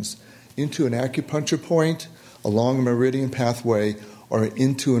hands, into an acupuncture point, along a meridian pathway, or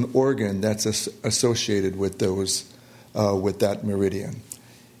into an organ that's associated with with that meridian.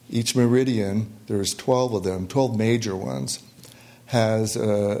 Each meridian, there's 12 of them, 12 major ones, has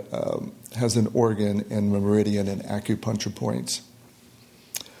an organ and meridian and acupuncture points.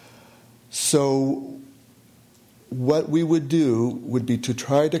 So what we would do would be to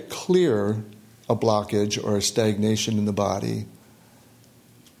try to clear a blockage or a stagnation in the body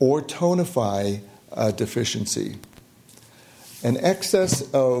or tonify a deficiency. An excess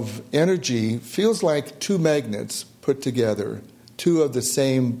of energy feels like 2 magnets put together, 2 of the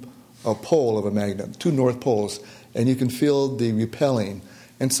same pole of a magnet, 2 north poles, and you can feel the repelling.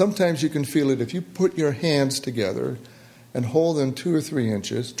 And sometimes you can feel it if you put your hands together and hold them 2 or 3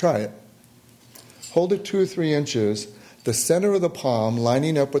 inches. Try it. Hold it 2 or 3 inches, the center of the palm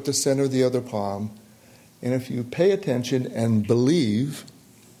lining up with the center of the other palm. And if you pay attention and believe,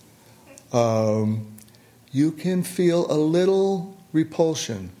 you can feel a little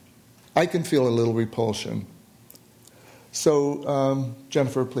repulsion. I can feel a little repulsion. So,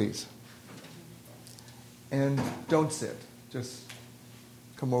 Jennifer, please. And don't sit. Just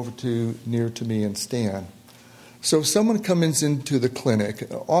come over near to me and stand. So if someone comes into the clinic,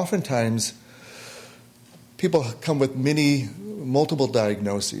 oftentimes people come with multiple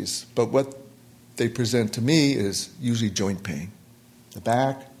diagnoses, but what they present to me is usually joint pain. The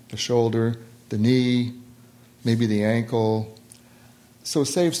back, the shoulder, the knee, maybe the ankle. So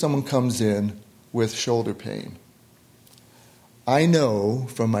say if someone comes in with shoulder pain. I know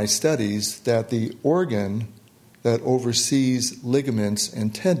from my studies that the organ that oversees ligaments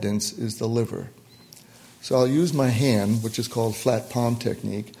and tendons is the liver. So I'll use my hand, which is called flat palm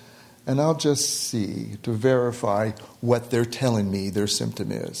technique, and I'll just see to verify what they're telling me their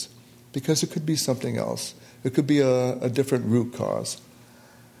symptom is. Because it could be something else. It could be a different root cause.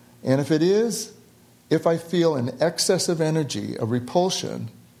 And if I feel an excess of energy, a repulsion,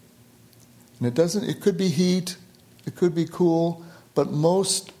 and it could be heat, it could be cool, but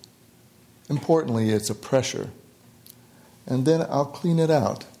most importantly, it's a pressure. And then I'll clean it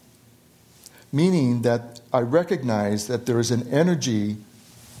out. Meaning that I recognize that there is an energy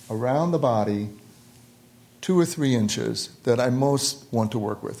around the body 2 or 3 inches that I most want to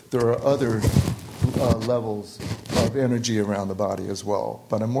work with. There are other levels of energy around the body as well,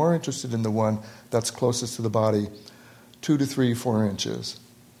 but I'm more interested in the one that's closest to the body, 2 to 3, 4 inches.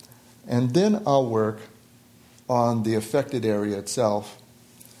 And then I'll work on the affected area itself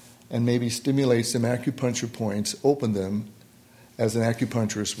and maybe stimulate some acupuncture points, open them as an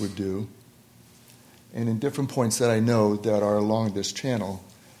acupuncturist would do, and in different points that I know that are along this channel,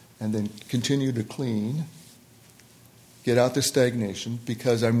 and then continue to clean, get out the stagnation,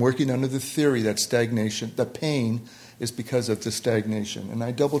 because I'm working under the theory that that pain is because of the stagnation. And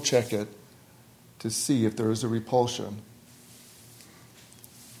I double check it to see if there is a repulsion.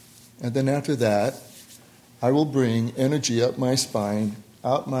 And then after that, I will bring energy up my spine,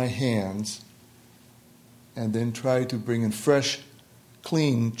 out my hands, and then try to bring in fresh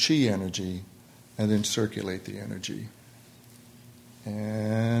clean chi energy and then circulate the energy.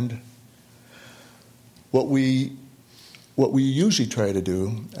 And what we usually try to do,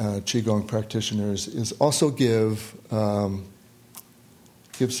 Qigong practitioners, is also give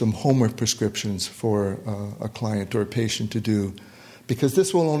some homework prescriptions for a client or a patient to do, because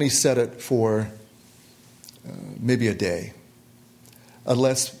this will only set it for maybe a day,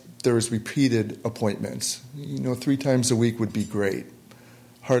 unless there is repeated appointments. 3 times a week would be great.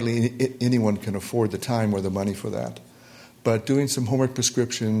 Hardly anyone can afford the time or the money for that. But doing some homework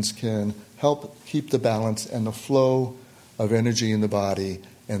prescriptions can help keep the balance and the flow of energy in the body,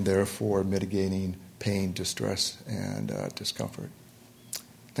 and therefore mitigating pain, distress, and discomfort.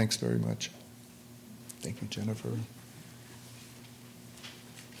 Thanks very much. Thank you, Jennifer.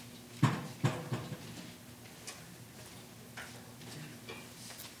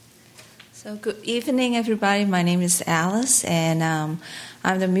 So good evening, everybody. My name is Alice, and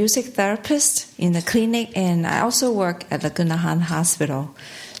I'm the music therapist in the clinic, and I also work at the Gunahan Hospital.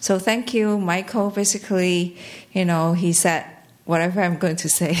 So thank you, Michael. Basically, he said whatever I'm going to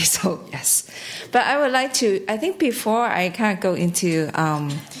say, so yes. But I would like to, I think before I kind of go into,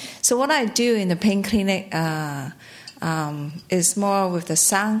 so what I do in the pain clinic is more with the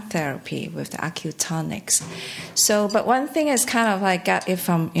sound therapy, with the acutonics. So, but one thing is kind of like got it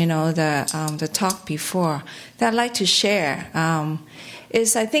from, the talk before that I'd like to share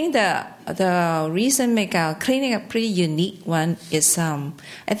is I think the reason make our clinic a pretty unique one is I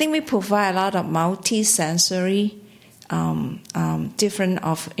think we provide a lot of multi-sensory different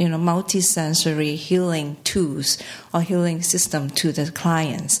of multi-sensory healing tools or healing system to the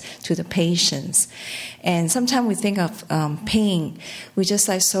clients, to the patients. And sometimes we think of pain, we just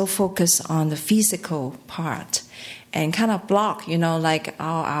like so focused on the physical part and kind of block, like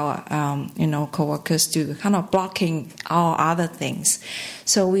all our coworkers do, kind of blocking all other things.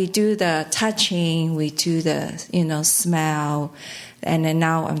 So we do the touching, we do the smell. And then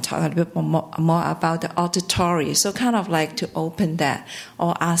now I'm talking a bit more about the auditory. So kind of like to open that,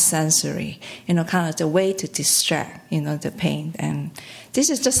 or our sensory, kind of the way to distract, the pain. And this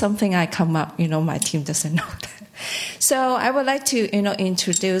is just something I come up, my team doesn't know that. So I would like to,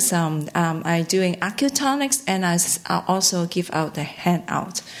 introduce, I'm doing acutonics, and I also give out the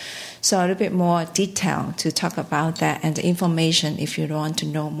handout. So a little bit more detail to talk about that and the information if you want to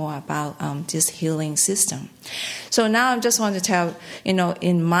know more about this healing system. So now I just want to tell,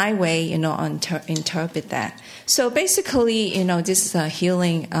 in my way, interpret that. So basically, this is a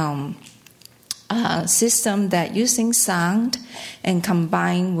healing system that using sound and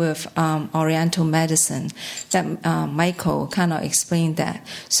combined with Oriental medicine that Michael kind of explained that.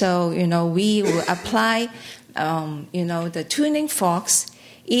 So, we will apply, the tuning forks.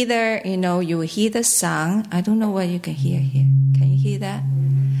 Either, you will hear the sound. I don't know what you can hear here. Can you hear that?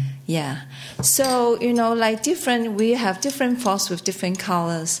 Yeah. So, like we have different forks with different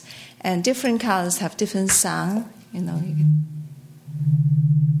colors, and different colors have different sound,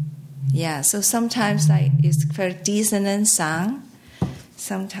 Yeah, so sometimes it's very dissonant sound.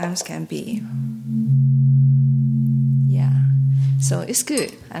 Sometimes can be, yeah. So it's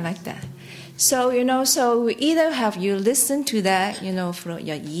good. I like that. So, so we either have you listen to that, from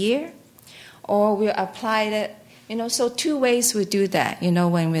your ear, or we'll apply it, so 2 ways we do that,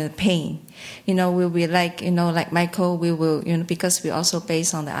 when we're in pain. We'll be like, like Michael, we will, because we also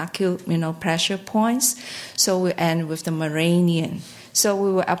based on the acute, pressure points. So we end with the meridian. So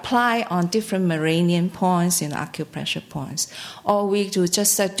we will apply on different meridian points, acupressure points. Or we do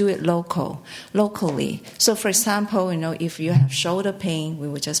just do it locally. So for example, if you have shoulder pain, we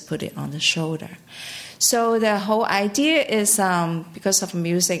will just put it on the shoulder. So the whole idea is because of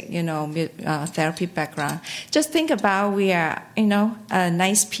music, therapy background. Just think about we are, a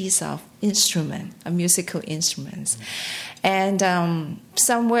nice piece of instrument, a musical instrument. And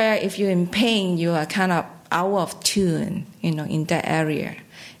somewhere if you're in pain, you are kind of out of tune, in that area,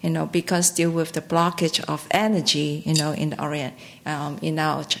 because deal with the blockage of energy, in the Orient, in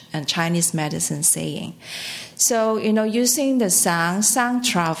our Chinese medicine saying. So, using the sound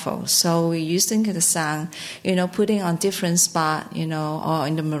travel. So we're using the sound, putting on different spot, or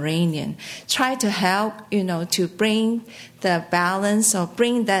in the meridian. Try to help, to bring the balance or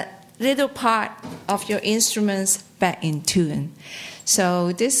bring that little part of your instruments back in tune.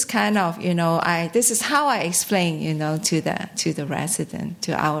 So this kind of, this is how I explain, to the resident,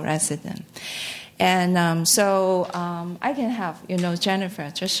 to our resident. And I can have, Jennifer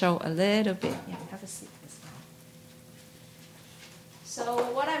just show a little bit. Yeah, have a seat. So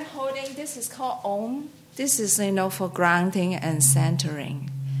what I'm holding, this is called Om. This is, for grounding and centering.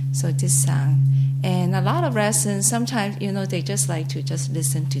 So this sound. And a lot of residents, sometimes, they just like to just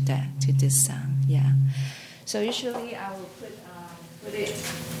listen to this sound. Yeah. So usually I will put it,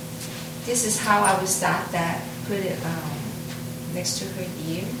 this is how I would start that, put it next to her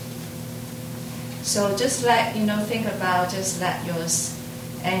ear. So just think about, just let yours,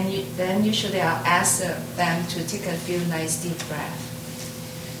 and then usually I'll ask them to take a few nice deep breaths.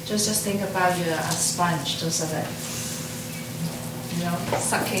 Just think about you're a sponge, just so that,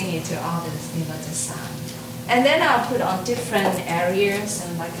 sucking into all the sound. And then I'll put on different areas,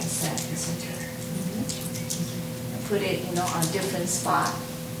 and like I said, put it, on different spots,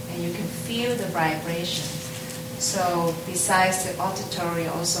 and you can feel the vibration. So besides the auditory,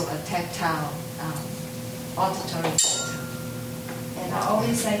 also a tactile, auditory. And I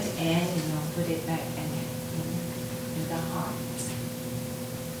always like to end, put it back in the heart.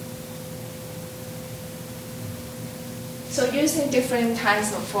 So using different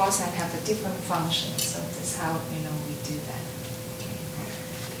kinds of force and have a different function. So that's how we do that. Okay.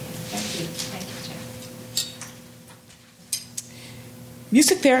 Thank you. Thank you, Chair.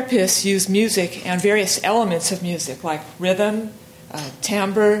 Music therapists use music and various elements of music like rhythm,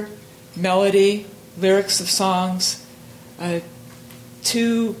 timbre, melody, lyrics of songs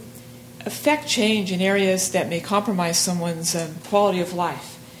to affect change in areas that may compromise someone's quality of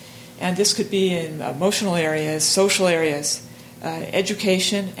life. And this could be in emotional areas, social areas,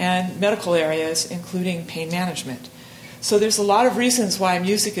 education, and medical areas, including pain management. So there's a lot of reasons why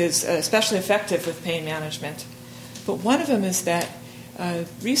music is especially effective with pain management. But one of them is that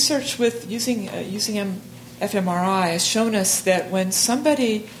research with using fMRI has shown us that when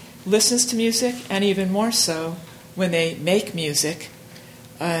somebody listens to music, and even more so when they make music,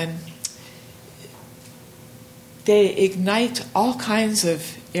 they ignite all kinds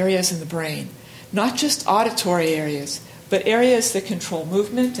of areas in the brain, not just auditory areas, but areas that control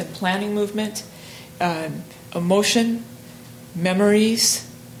movement and planning movement, emotion, memories,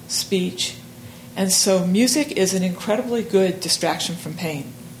 speech. And so music is an incredibly good distraction from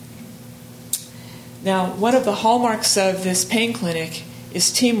pain. Now, one of the hallmarks of this pain clinic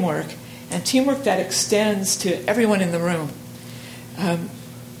is teamwork, and teamwork that extends to everyone in the room.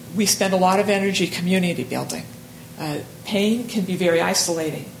 We spend a lot of energy community building. Pain can be very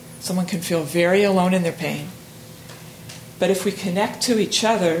isolating. Someone can feel very alone in their pain. But if we connect to each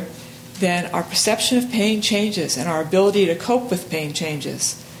other, then our perception of pain changes and our ability to cope with pain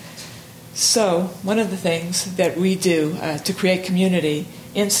changes. So one of the things that we do to create community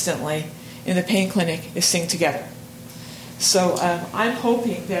instantly in the pain clinic is sing together. So I'm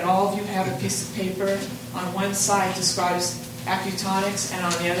hoping that all of you have a piece of paper. On one side describes acutonics, and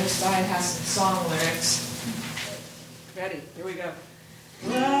on the other side has some song lyrics. Ready? Here we go.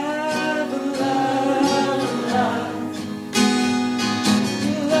 Love, love, love.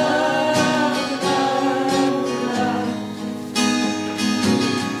 Love, love, love.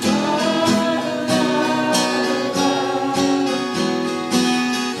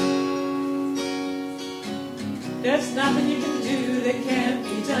 There's nothing you can do that can't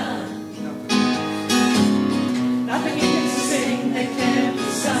be done. Nothing you can sing that can't be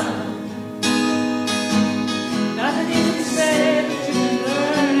sung. Nothing you can say, but you can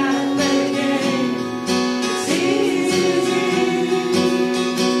learn how to play the game.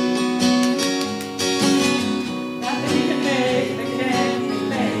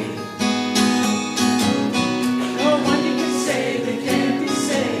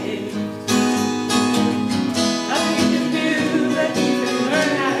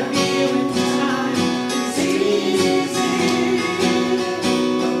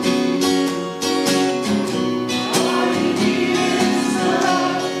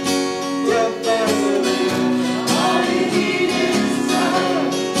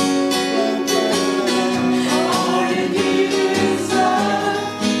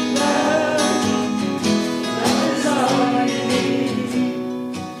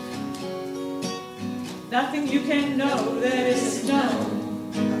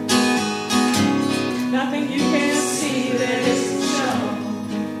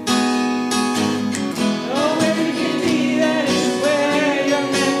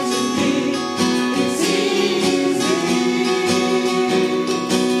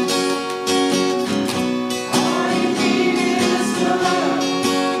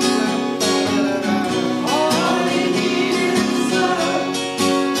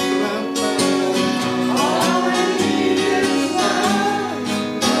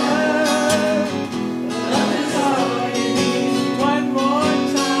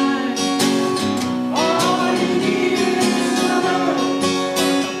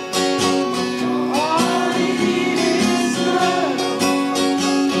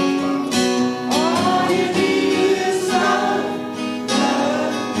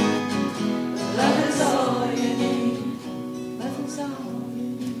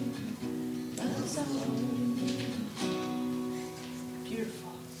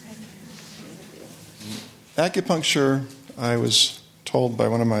 acupuncture, I was told by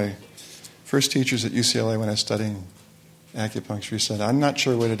one of my first teachers at UCLA when I was studying acupuncture, he said, I'm not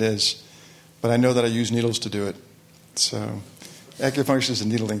sure what it is, but I know that I use needles to do it. So acupuncture is a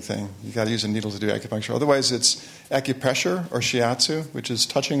needling thing. You got to use a needle to do acupuncture. Otherwise, it's acupressure or shiatsu, which is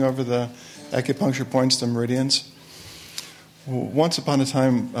touching over the acupuncture points, the meridians. Once upon a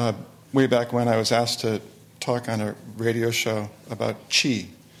time, way back when, I was asked to talk on a radio show about qi,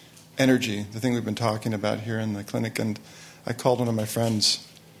 energy, the thing we've been talking about here in the clinic. And I called one of my friends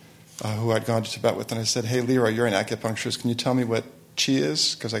who I'd gone to Tibet with, and I said, hey, Leroy, you're an acupuncturist. Can you tell me what qi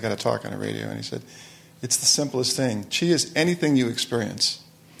is? Because I got to talk on a radio. And he said, it's the simplest thing. Qi is anything you experience.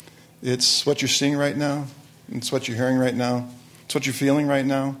 It's what you're seeing right now. It's what you're hearing right now. It's what you're feeling right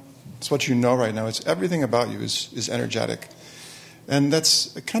now. It's what you know right now. It's everything about you is energetic. And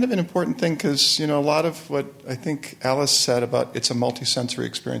that's kind of an important thing because, a lot of what I think Alice said about it's a multisensory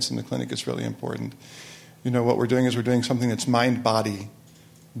experience in the clinic is really important. What we're doing is we're doing something that's mind-body,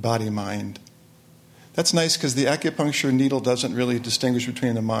 body-mind. That's nice because the acupuncture needle doesn't really distinguish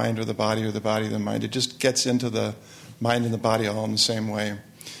between the mind or the body or the body or the mind. It just gets into the mind and the body all in the same way.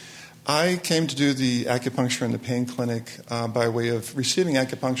 I came to do the acupuncture in the pain clinic by way of receiving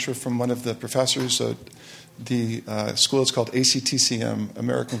acupuncture from one of the professors at the school. It's called ACTCM,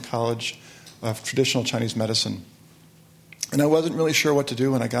 American College of Traditional Chinese Medicine. And I wasn't really sure what to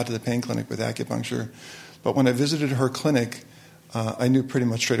do when I got to the pain clinic with acupuncture. But when I visited her clinic, I knew pretty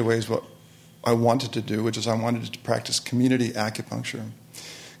much straight away what I wanted to do, which is I wanted to practice community acupuncture.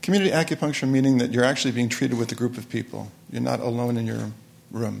 Community acupuncture meaning that you're actually being treated with a group of people. You're not alone in your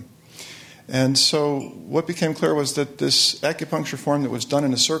room. And so what became clear was that this acupuncture form that was done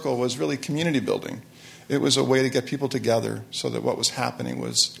in a circle was really community building. It was a way to get people together so that what was happening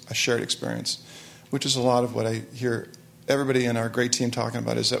was a shared experience, which is a lot of what I hear everybody in our great team talking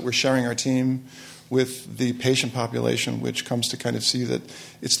about, is that we're sharing our team with the patient population, which comes to kind of see that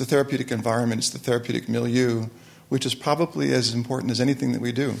it's the therapeutic environment, it's the therapeutic milieu, which is probably as important as anything that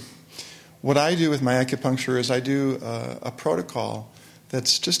we do. What I do with my acupuncture is I do a protocol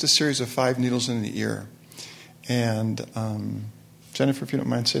that's just a series of 5 needles in the ear. And Jennifer, if you don't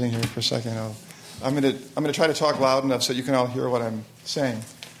mind sitting here for a second, I'm going to try to talk loud enough so you can all hear what I'm saying.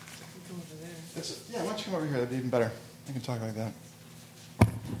 Yeah, why don't you come over here? That'd be even better. I can talk like that.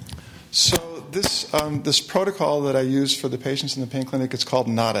 So this protocol that I use for the patients in the pain clinic, it's called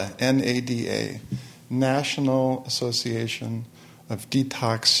NADA, N-A-D-A, National Association of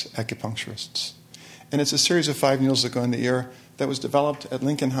Detox Acupuncturists. And it's a series of 5 needles that go in the ear that was developed at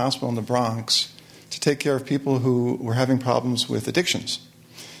Lincoln Hospital in the Bronx to take care of people who were having problems with addictions.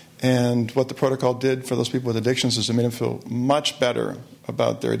 And what the protocol did for those people with addictions is it made them feel much better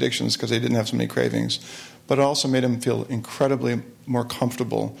about their addictions because they didn't have so many cravings. But it also made them feel incredibly more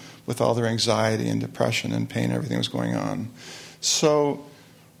comfortable with all their anxiety and depression and pain and everything that was going on. So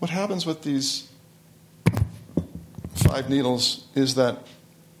what happens with these 5 needles is that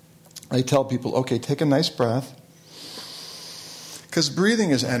I tell people, okay, take a nice breath, because breathing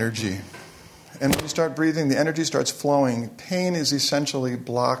is energy. And when you start breathing, the energy starts flowing. Pain is essentially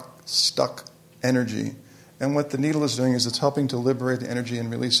blocked, stuck energy. And what the needle is doing is it's helping to liberate the energy and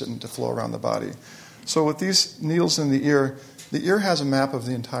release it and to flow around the body. So with these needles in the ear has a map of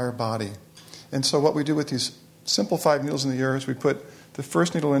the entire body. And so what we do with these simple 5 needles in the ear is we put the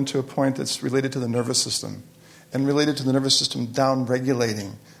first needle into a point that's related to the nervous system. And related to the nervous system,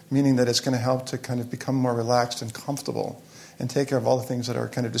 down-regulating, meaning that it's going to help to kind of become more relaxed and comfortable and take care of all the things that are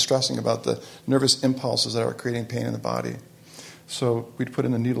kind of distressing about the nervous impulses that are creating pain in the body. So we'd put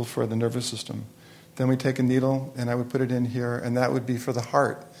in the needle for the nervous system. Then we'd take a needle, and I would put it in here, and that would be for the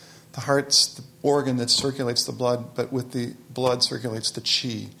heart. The heart's the organ that circulates the blood, but with the blood circulates the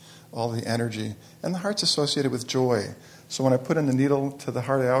qi, all the energy. And the heart's associated with joy. So when I put in the needle to the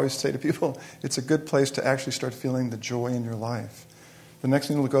heart, I always say to people, it's a good place to actually start feeling the joy in your life. The next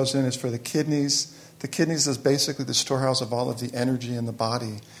needle that goes in is for the kidneys. The kidneys is basically the storehouse of all of the energy in the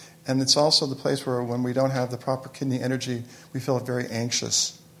body. And it's also the place where when we don't have the proper kidney energy, we feel very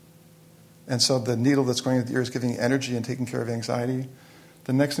anxious. And so the needle that's going into the ear is giving energy and taking care of anxiety.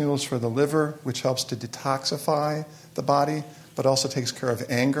 The next needle is for the liver, which helps to detoxify the body, but also takes care of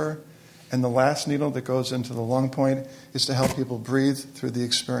anger. And the last needle that goes into the lung point is to help people breathe through the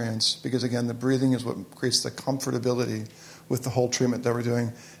experience. Because again, the breathing is what creates the comfortability with the whole treatment that we're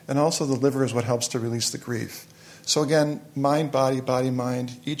doing. And also the liver is what helps to release the grief. So again, mind, body, body,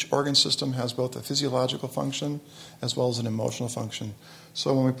 mind. Each organ system has both a physiological function as well as an emotional function.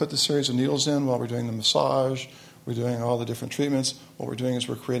 So when we put the series of needles in while we're doing the massage, we're doing all the different treatments, what we're doing is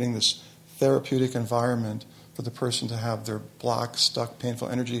we're creating this therapeutic environment for the person to have their blocked, stuck, painful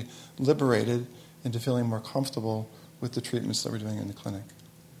energy liberated into feeling more comfortable with the treatments that we're doing in the clinic.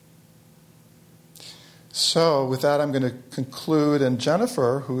 So with that, I'm going to conclude, and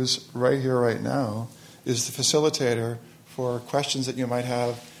Jennifer, who is right here right now, is the facilitator for questions that you might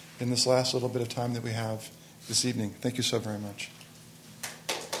have in this last little bit of time that we have this evening. Thank you so very much.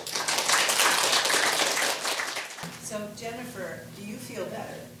 So, Jennifer, do you feel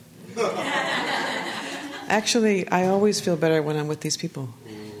better? Actually, I always feel better when I'm with these people.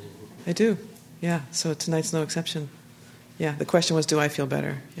 I do. Yeah, so tonight's no exception. Yeah, the question was, do I feel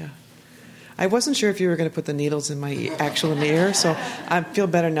better? Yeah. I wasn't sure if you were going to put the needles in my in the ear, so I feel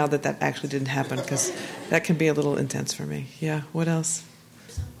better now that actually didn't happen, because that can be a little intense for me. Yeah, what else?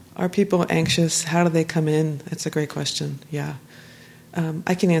 Are people anxious? How do they come in? That's a great question. Yeah.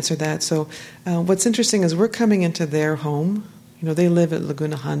 I can answer that. So what's interesting is we're coming into their home. You know, they live at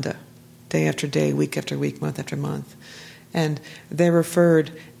Laguna Honda day after day, week after week, month after month. And they're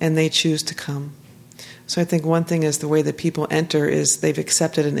referred, and they choose to come. So I think one thing is the way that people enter is they've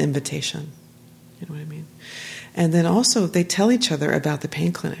accepted an invitation. You know what I mean? And then also they tell each other about the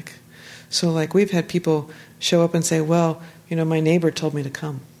pain clinic. So like we've had people show up and say, well, you know, my neighbor told me to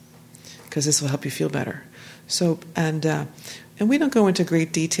come because this will help you feel better. So, and we don't go into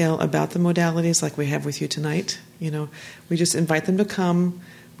great detail about the modalities like we have with you tonight. You know, we just invite them to come,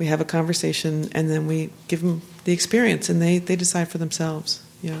 we have a conversation, and then we give them the experience, and they decide for themselves.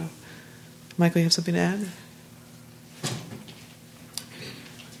 Yeah. Michael, you have something to add?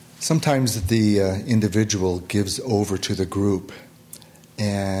 Sometimes the individual gives over to the group,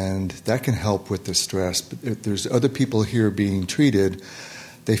 and that can help with the stress. But if there's other people here being treated,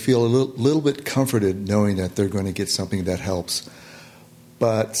 they feel a little bit comforted knowing that they're going to get something that helps.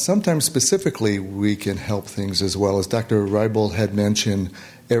 But sometimes specifically we can help things as well. As Dr. Reibold had mentioned,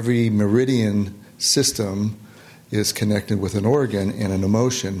 every meridian system is connected with an organ and an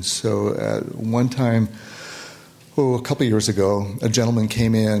emotion. So one time, a couple years ago, a gentleman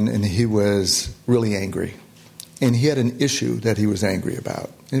came in and he was really angry. And he had an issue that he was angry about.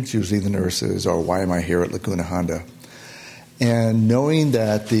 It's usually the nurses or why am I here at Laguna Honda? And knowing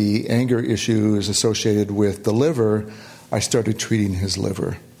that the anger issue is associated with the liver, I started treating his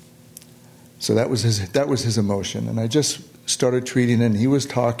liver. So that was his emotion. And I just started treating it, and he was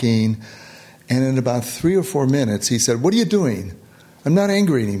talking. And in about 3 or 4 minutes, he said, "What are you doing? I'm not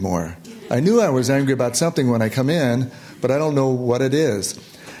angry anymore. I knew I was angry about something when I come in, but I don't know what it is."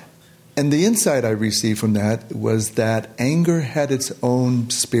 And the insight I received from that was that anger had its own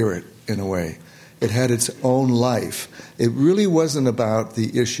spirit in a way. It had its own life. It really wasn't about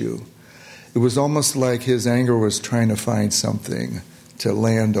the issue. It was almost like his anger was trying to find something to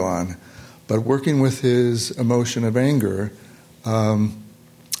land on. But working with his emotion of anger,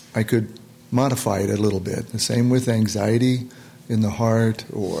 I could modify it a little bit. The same with anxiety in the heart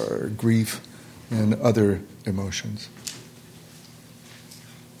or grief and other emotions.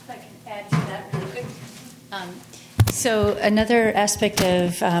 If I can add to that really quick. So another aspect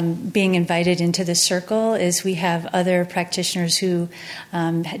of being invited into the circle is we have other practitioners who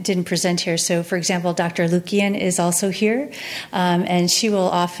didn't present here. So, for example, Dr. Lukian is also here, and she will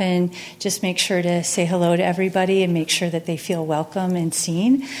often just make sure to say hello to everybody and make sure that they feel welcome and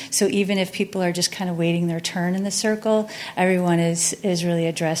seen. So even if people are just kind of waiting their turn in the circle, everyone is really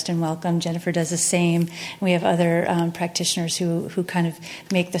addressed and welcome. Jennifer does the same. And we have other practitioners who kind of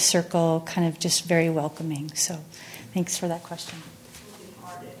make the circle kind of just very welcoming. So thanks for that question.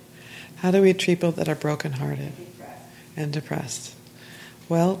 How do we treat people that are brokenhearted and depressed?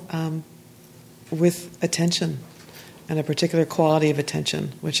 Well, with attention and a particular quality of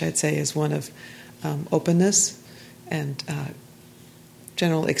attention, which I'd say is one of openness and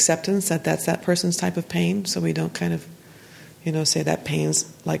general acceptance that that's that person's type of pain, so we don't kind of, say that pain's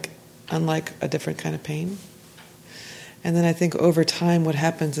unlike a different kind of pain. And then I think over time what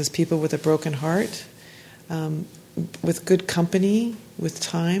happens is people with a broken heart, with good company, with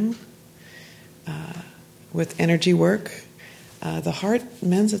time, with energy work, the heart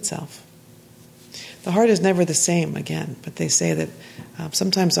mends itself. The heart is never the same again, but they say that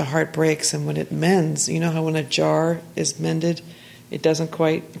sometimes the heart breaks, and when it mends, you know how when a jar is mended, it doesn't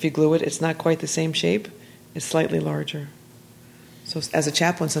quite, if you glue it, it's not quite the same shape, it's slightly larger. So as a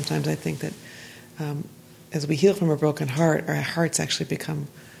chaplain, sometimes I think that as we heal from a broken heart, our hearts actually become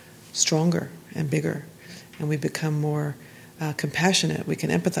stronger and bigger, and we become more compassionate. We can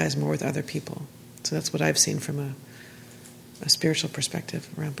empathize more with other people. So that's what I've seen from a spiritual perspective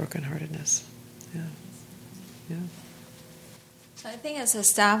around brokenheartedness. Yeah. So I think as a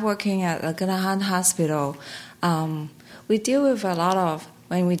staff working at Laguna Honda Hospital, we deal with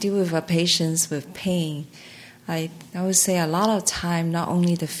when we deal with patients with pain, I would say a lot of time, not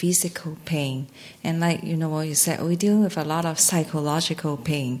only the physical pain, and like what you said, we're dealing with a lot of psychological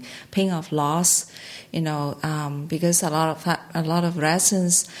pain of loss, because a lot of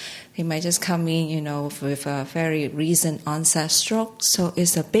residents, they might just come in, with a very recent onset stroke, so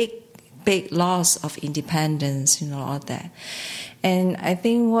it's a big loss of independence, all that. And I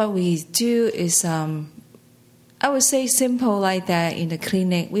think what we do is, I would say simple like that in the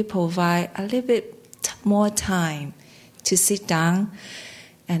clinic, we provide a little bit more time to sit down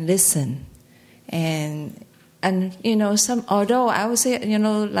and listen. And although I would say,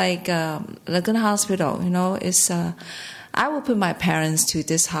 like Laguna Hospital, it's, I would put my parents to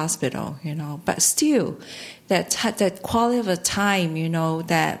this hospital, but still, that quality of a time,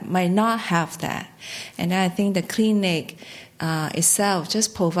 that might not have that. And I think the clinic itself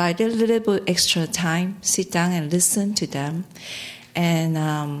just provide a little bit extra time, sit down and listen to them.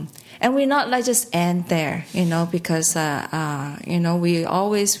 And we're not like just end there, because, we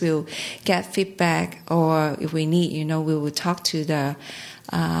always will get feedback, or if we need, we will talk to the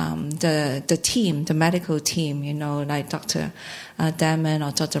team, the medical team, like Dr. Damon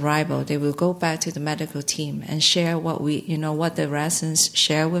or Dr. Reibel. They will go back to the medical team and share what what the residents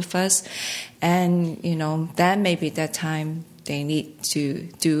share with us. And, then maybe that time they need to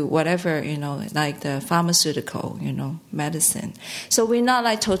do whatever, like the pharmaceutical, medicine. So we're not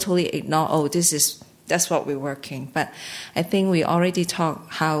like totally ignore, that's what we're working. But I think we already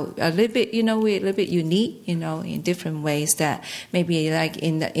talked how a little bit, we're a little bit unique, in different ways that maybe like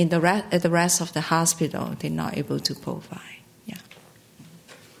in the rest of the hospital, they're not able to provide. Yeah.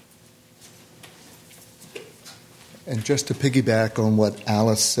 And just to piggyback on what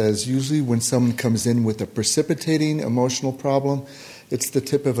Alice says, usually when someone comes in with a precipitating emotional problem, it's the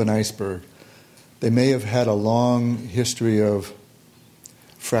tip of an iceberg. They may have had a long history of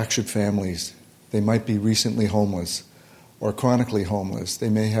fractured families. They might be recently homeless or chronically homeless. They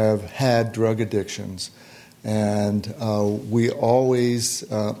may have had drug addictions. And we always,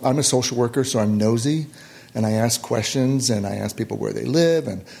 I'm a social worker, so I'm nosy, and I ask questions, and I ask people where they live,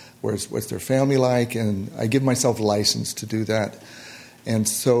 and what's their family like, and I give myself license to do that. And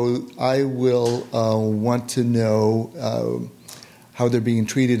so I will want to know how they're being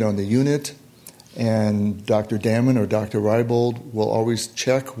treated on the unit, and Dr. Damon or Dr. Reibold will always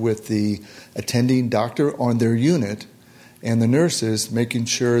check with the attending doctor on their unit and the nurses, making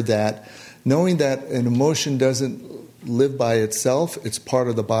sure that, knowing that an emotion doesn't live by itself, it's part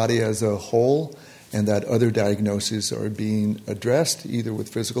of the body as a whole, and that other diagnoses are being addressed, either with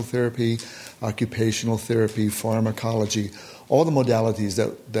physical therapy, occupational therapy, pharmacology, all the modalities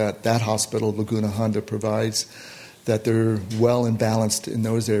that hospital, Laguna Honda, provides, that they're well and balanced in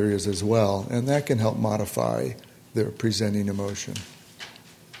those areas as well. And that can help modify their presenting emotion.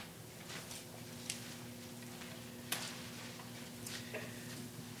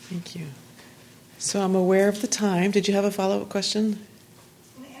 Thank you. So I'm aware of the time. Did you have a follow-up question?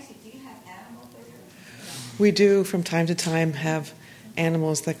 We do, from time to time, have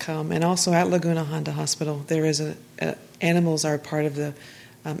animals that come. And also at Laguna Honda Hospital, there is animals are part of the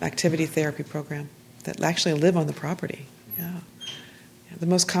activity therapy program that actually live on the property. Yeah. The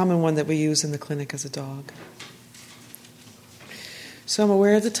most common one that we use in the clinic is a dog. So I'm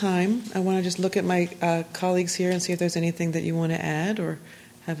aware of the time. I want to just look at my colleagues here and see if there's anything that you want to add or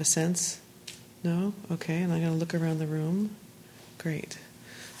have a sense. No? Okay, and I'm going to look around the room. Great.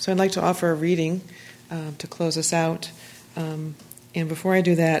 So I'd like to offer a reading to close us out. And before I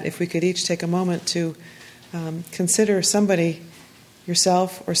do that, if we could each take a moment to consider somebody,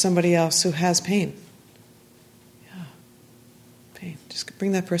 yourself or somebody else, who has pain. Yeah, pain. Just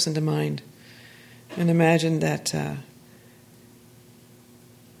bring that person to mind and imagine that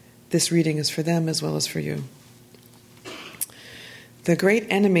this reading is for them as well as for you. The great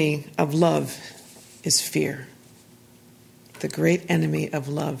enemy of love is fear. The great enemy of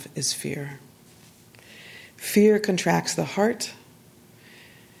love is fear. Fear contracts the heart.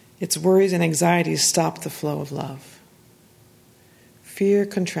 Its worries and anxieties stop the flow of love. Fear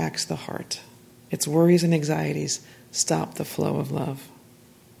contracts the heart. Its worries and anxieties stop the flow of love.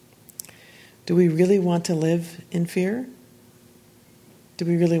 Do we really want to live in fear? Do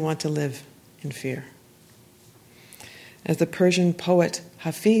we really want to live in fear? As the Persian poet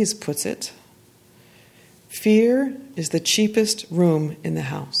Hafiz puts it, fear is the cheapest room in the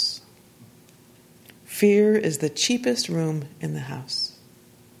house. Fear is the cheapest room in the house.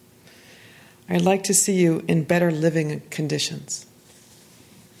 I'd like to see you in better living conditions.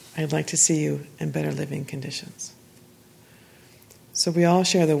 I'd like to see you in better living conditions. So we all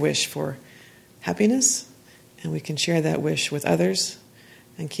share the wish for happiness, and we can share that wish with others.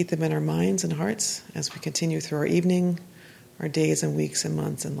 and keep them in our minds and hearts as we continue through our evening, our days and weeks and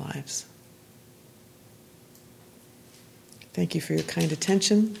months and lives. Thank you for your kind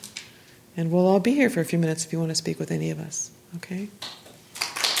attention, and we'll all be here for a few minutes if you want to speak with any of us. Okay?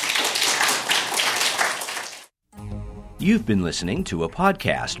 You've been listening to a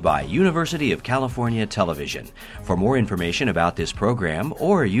podcast by University of California Television. For more information about this program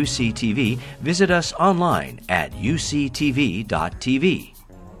or UCTV, visit us online at uctv.tv.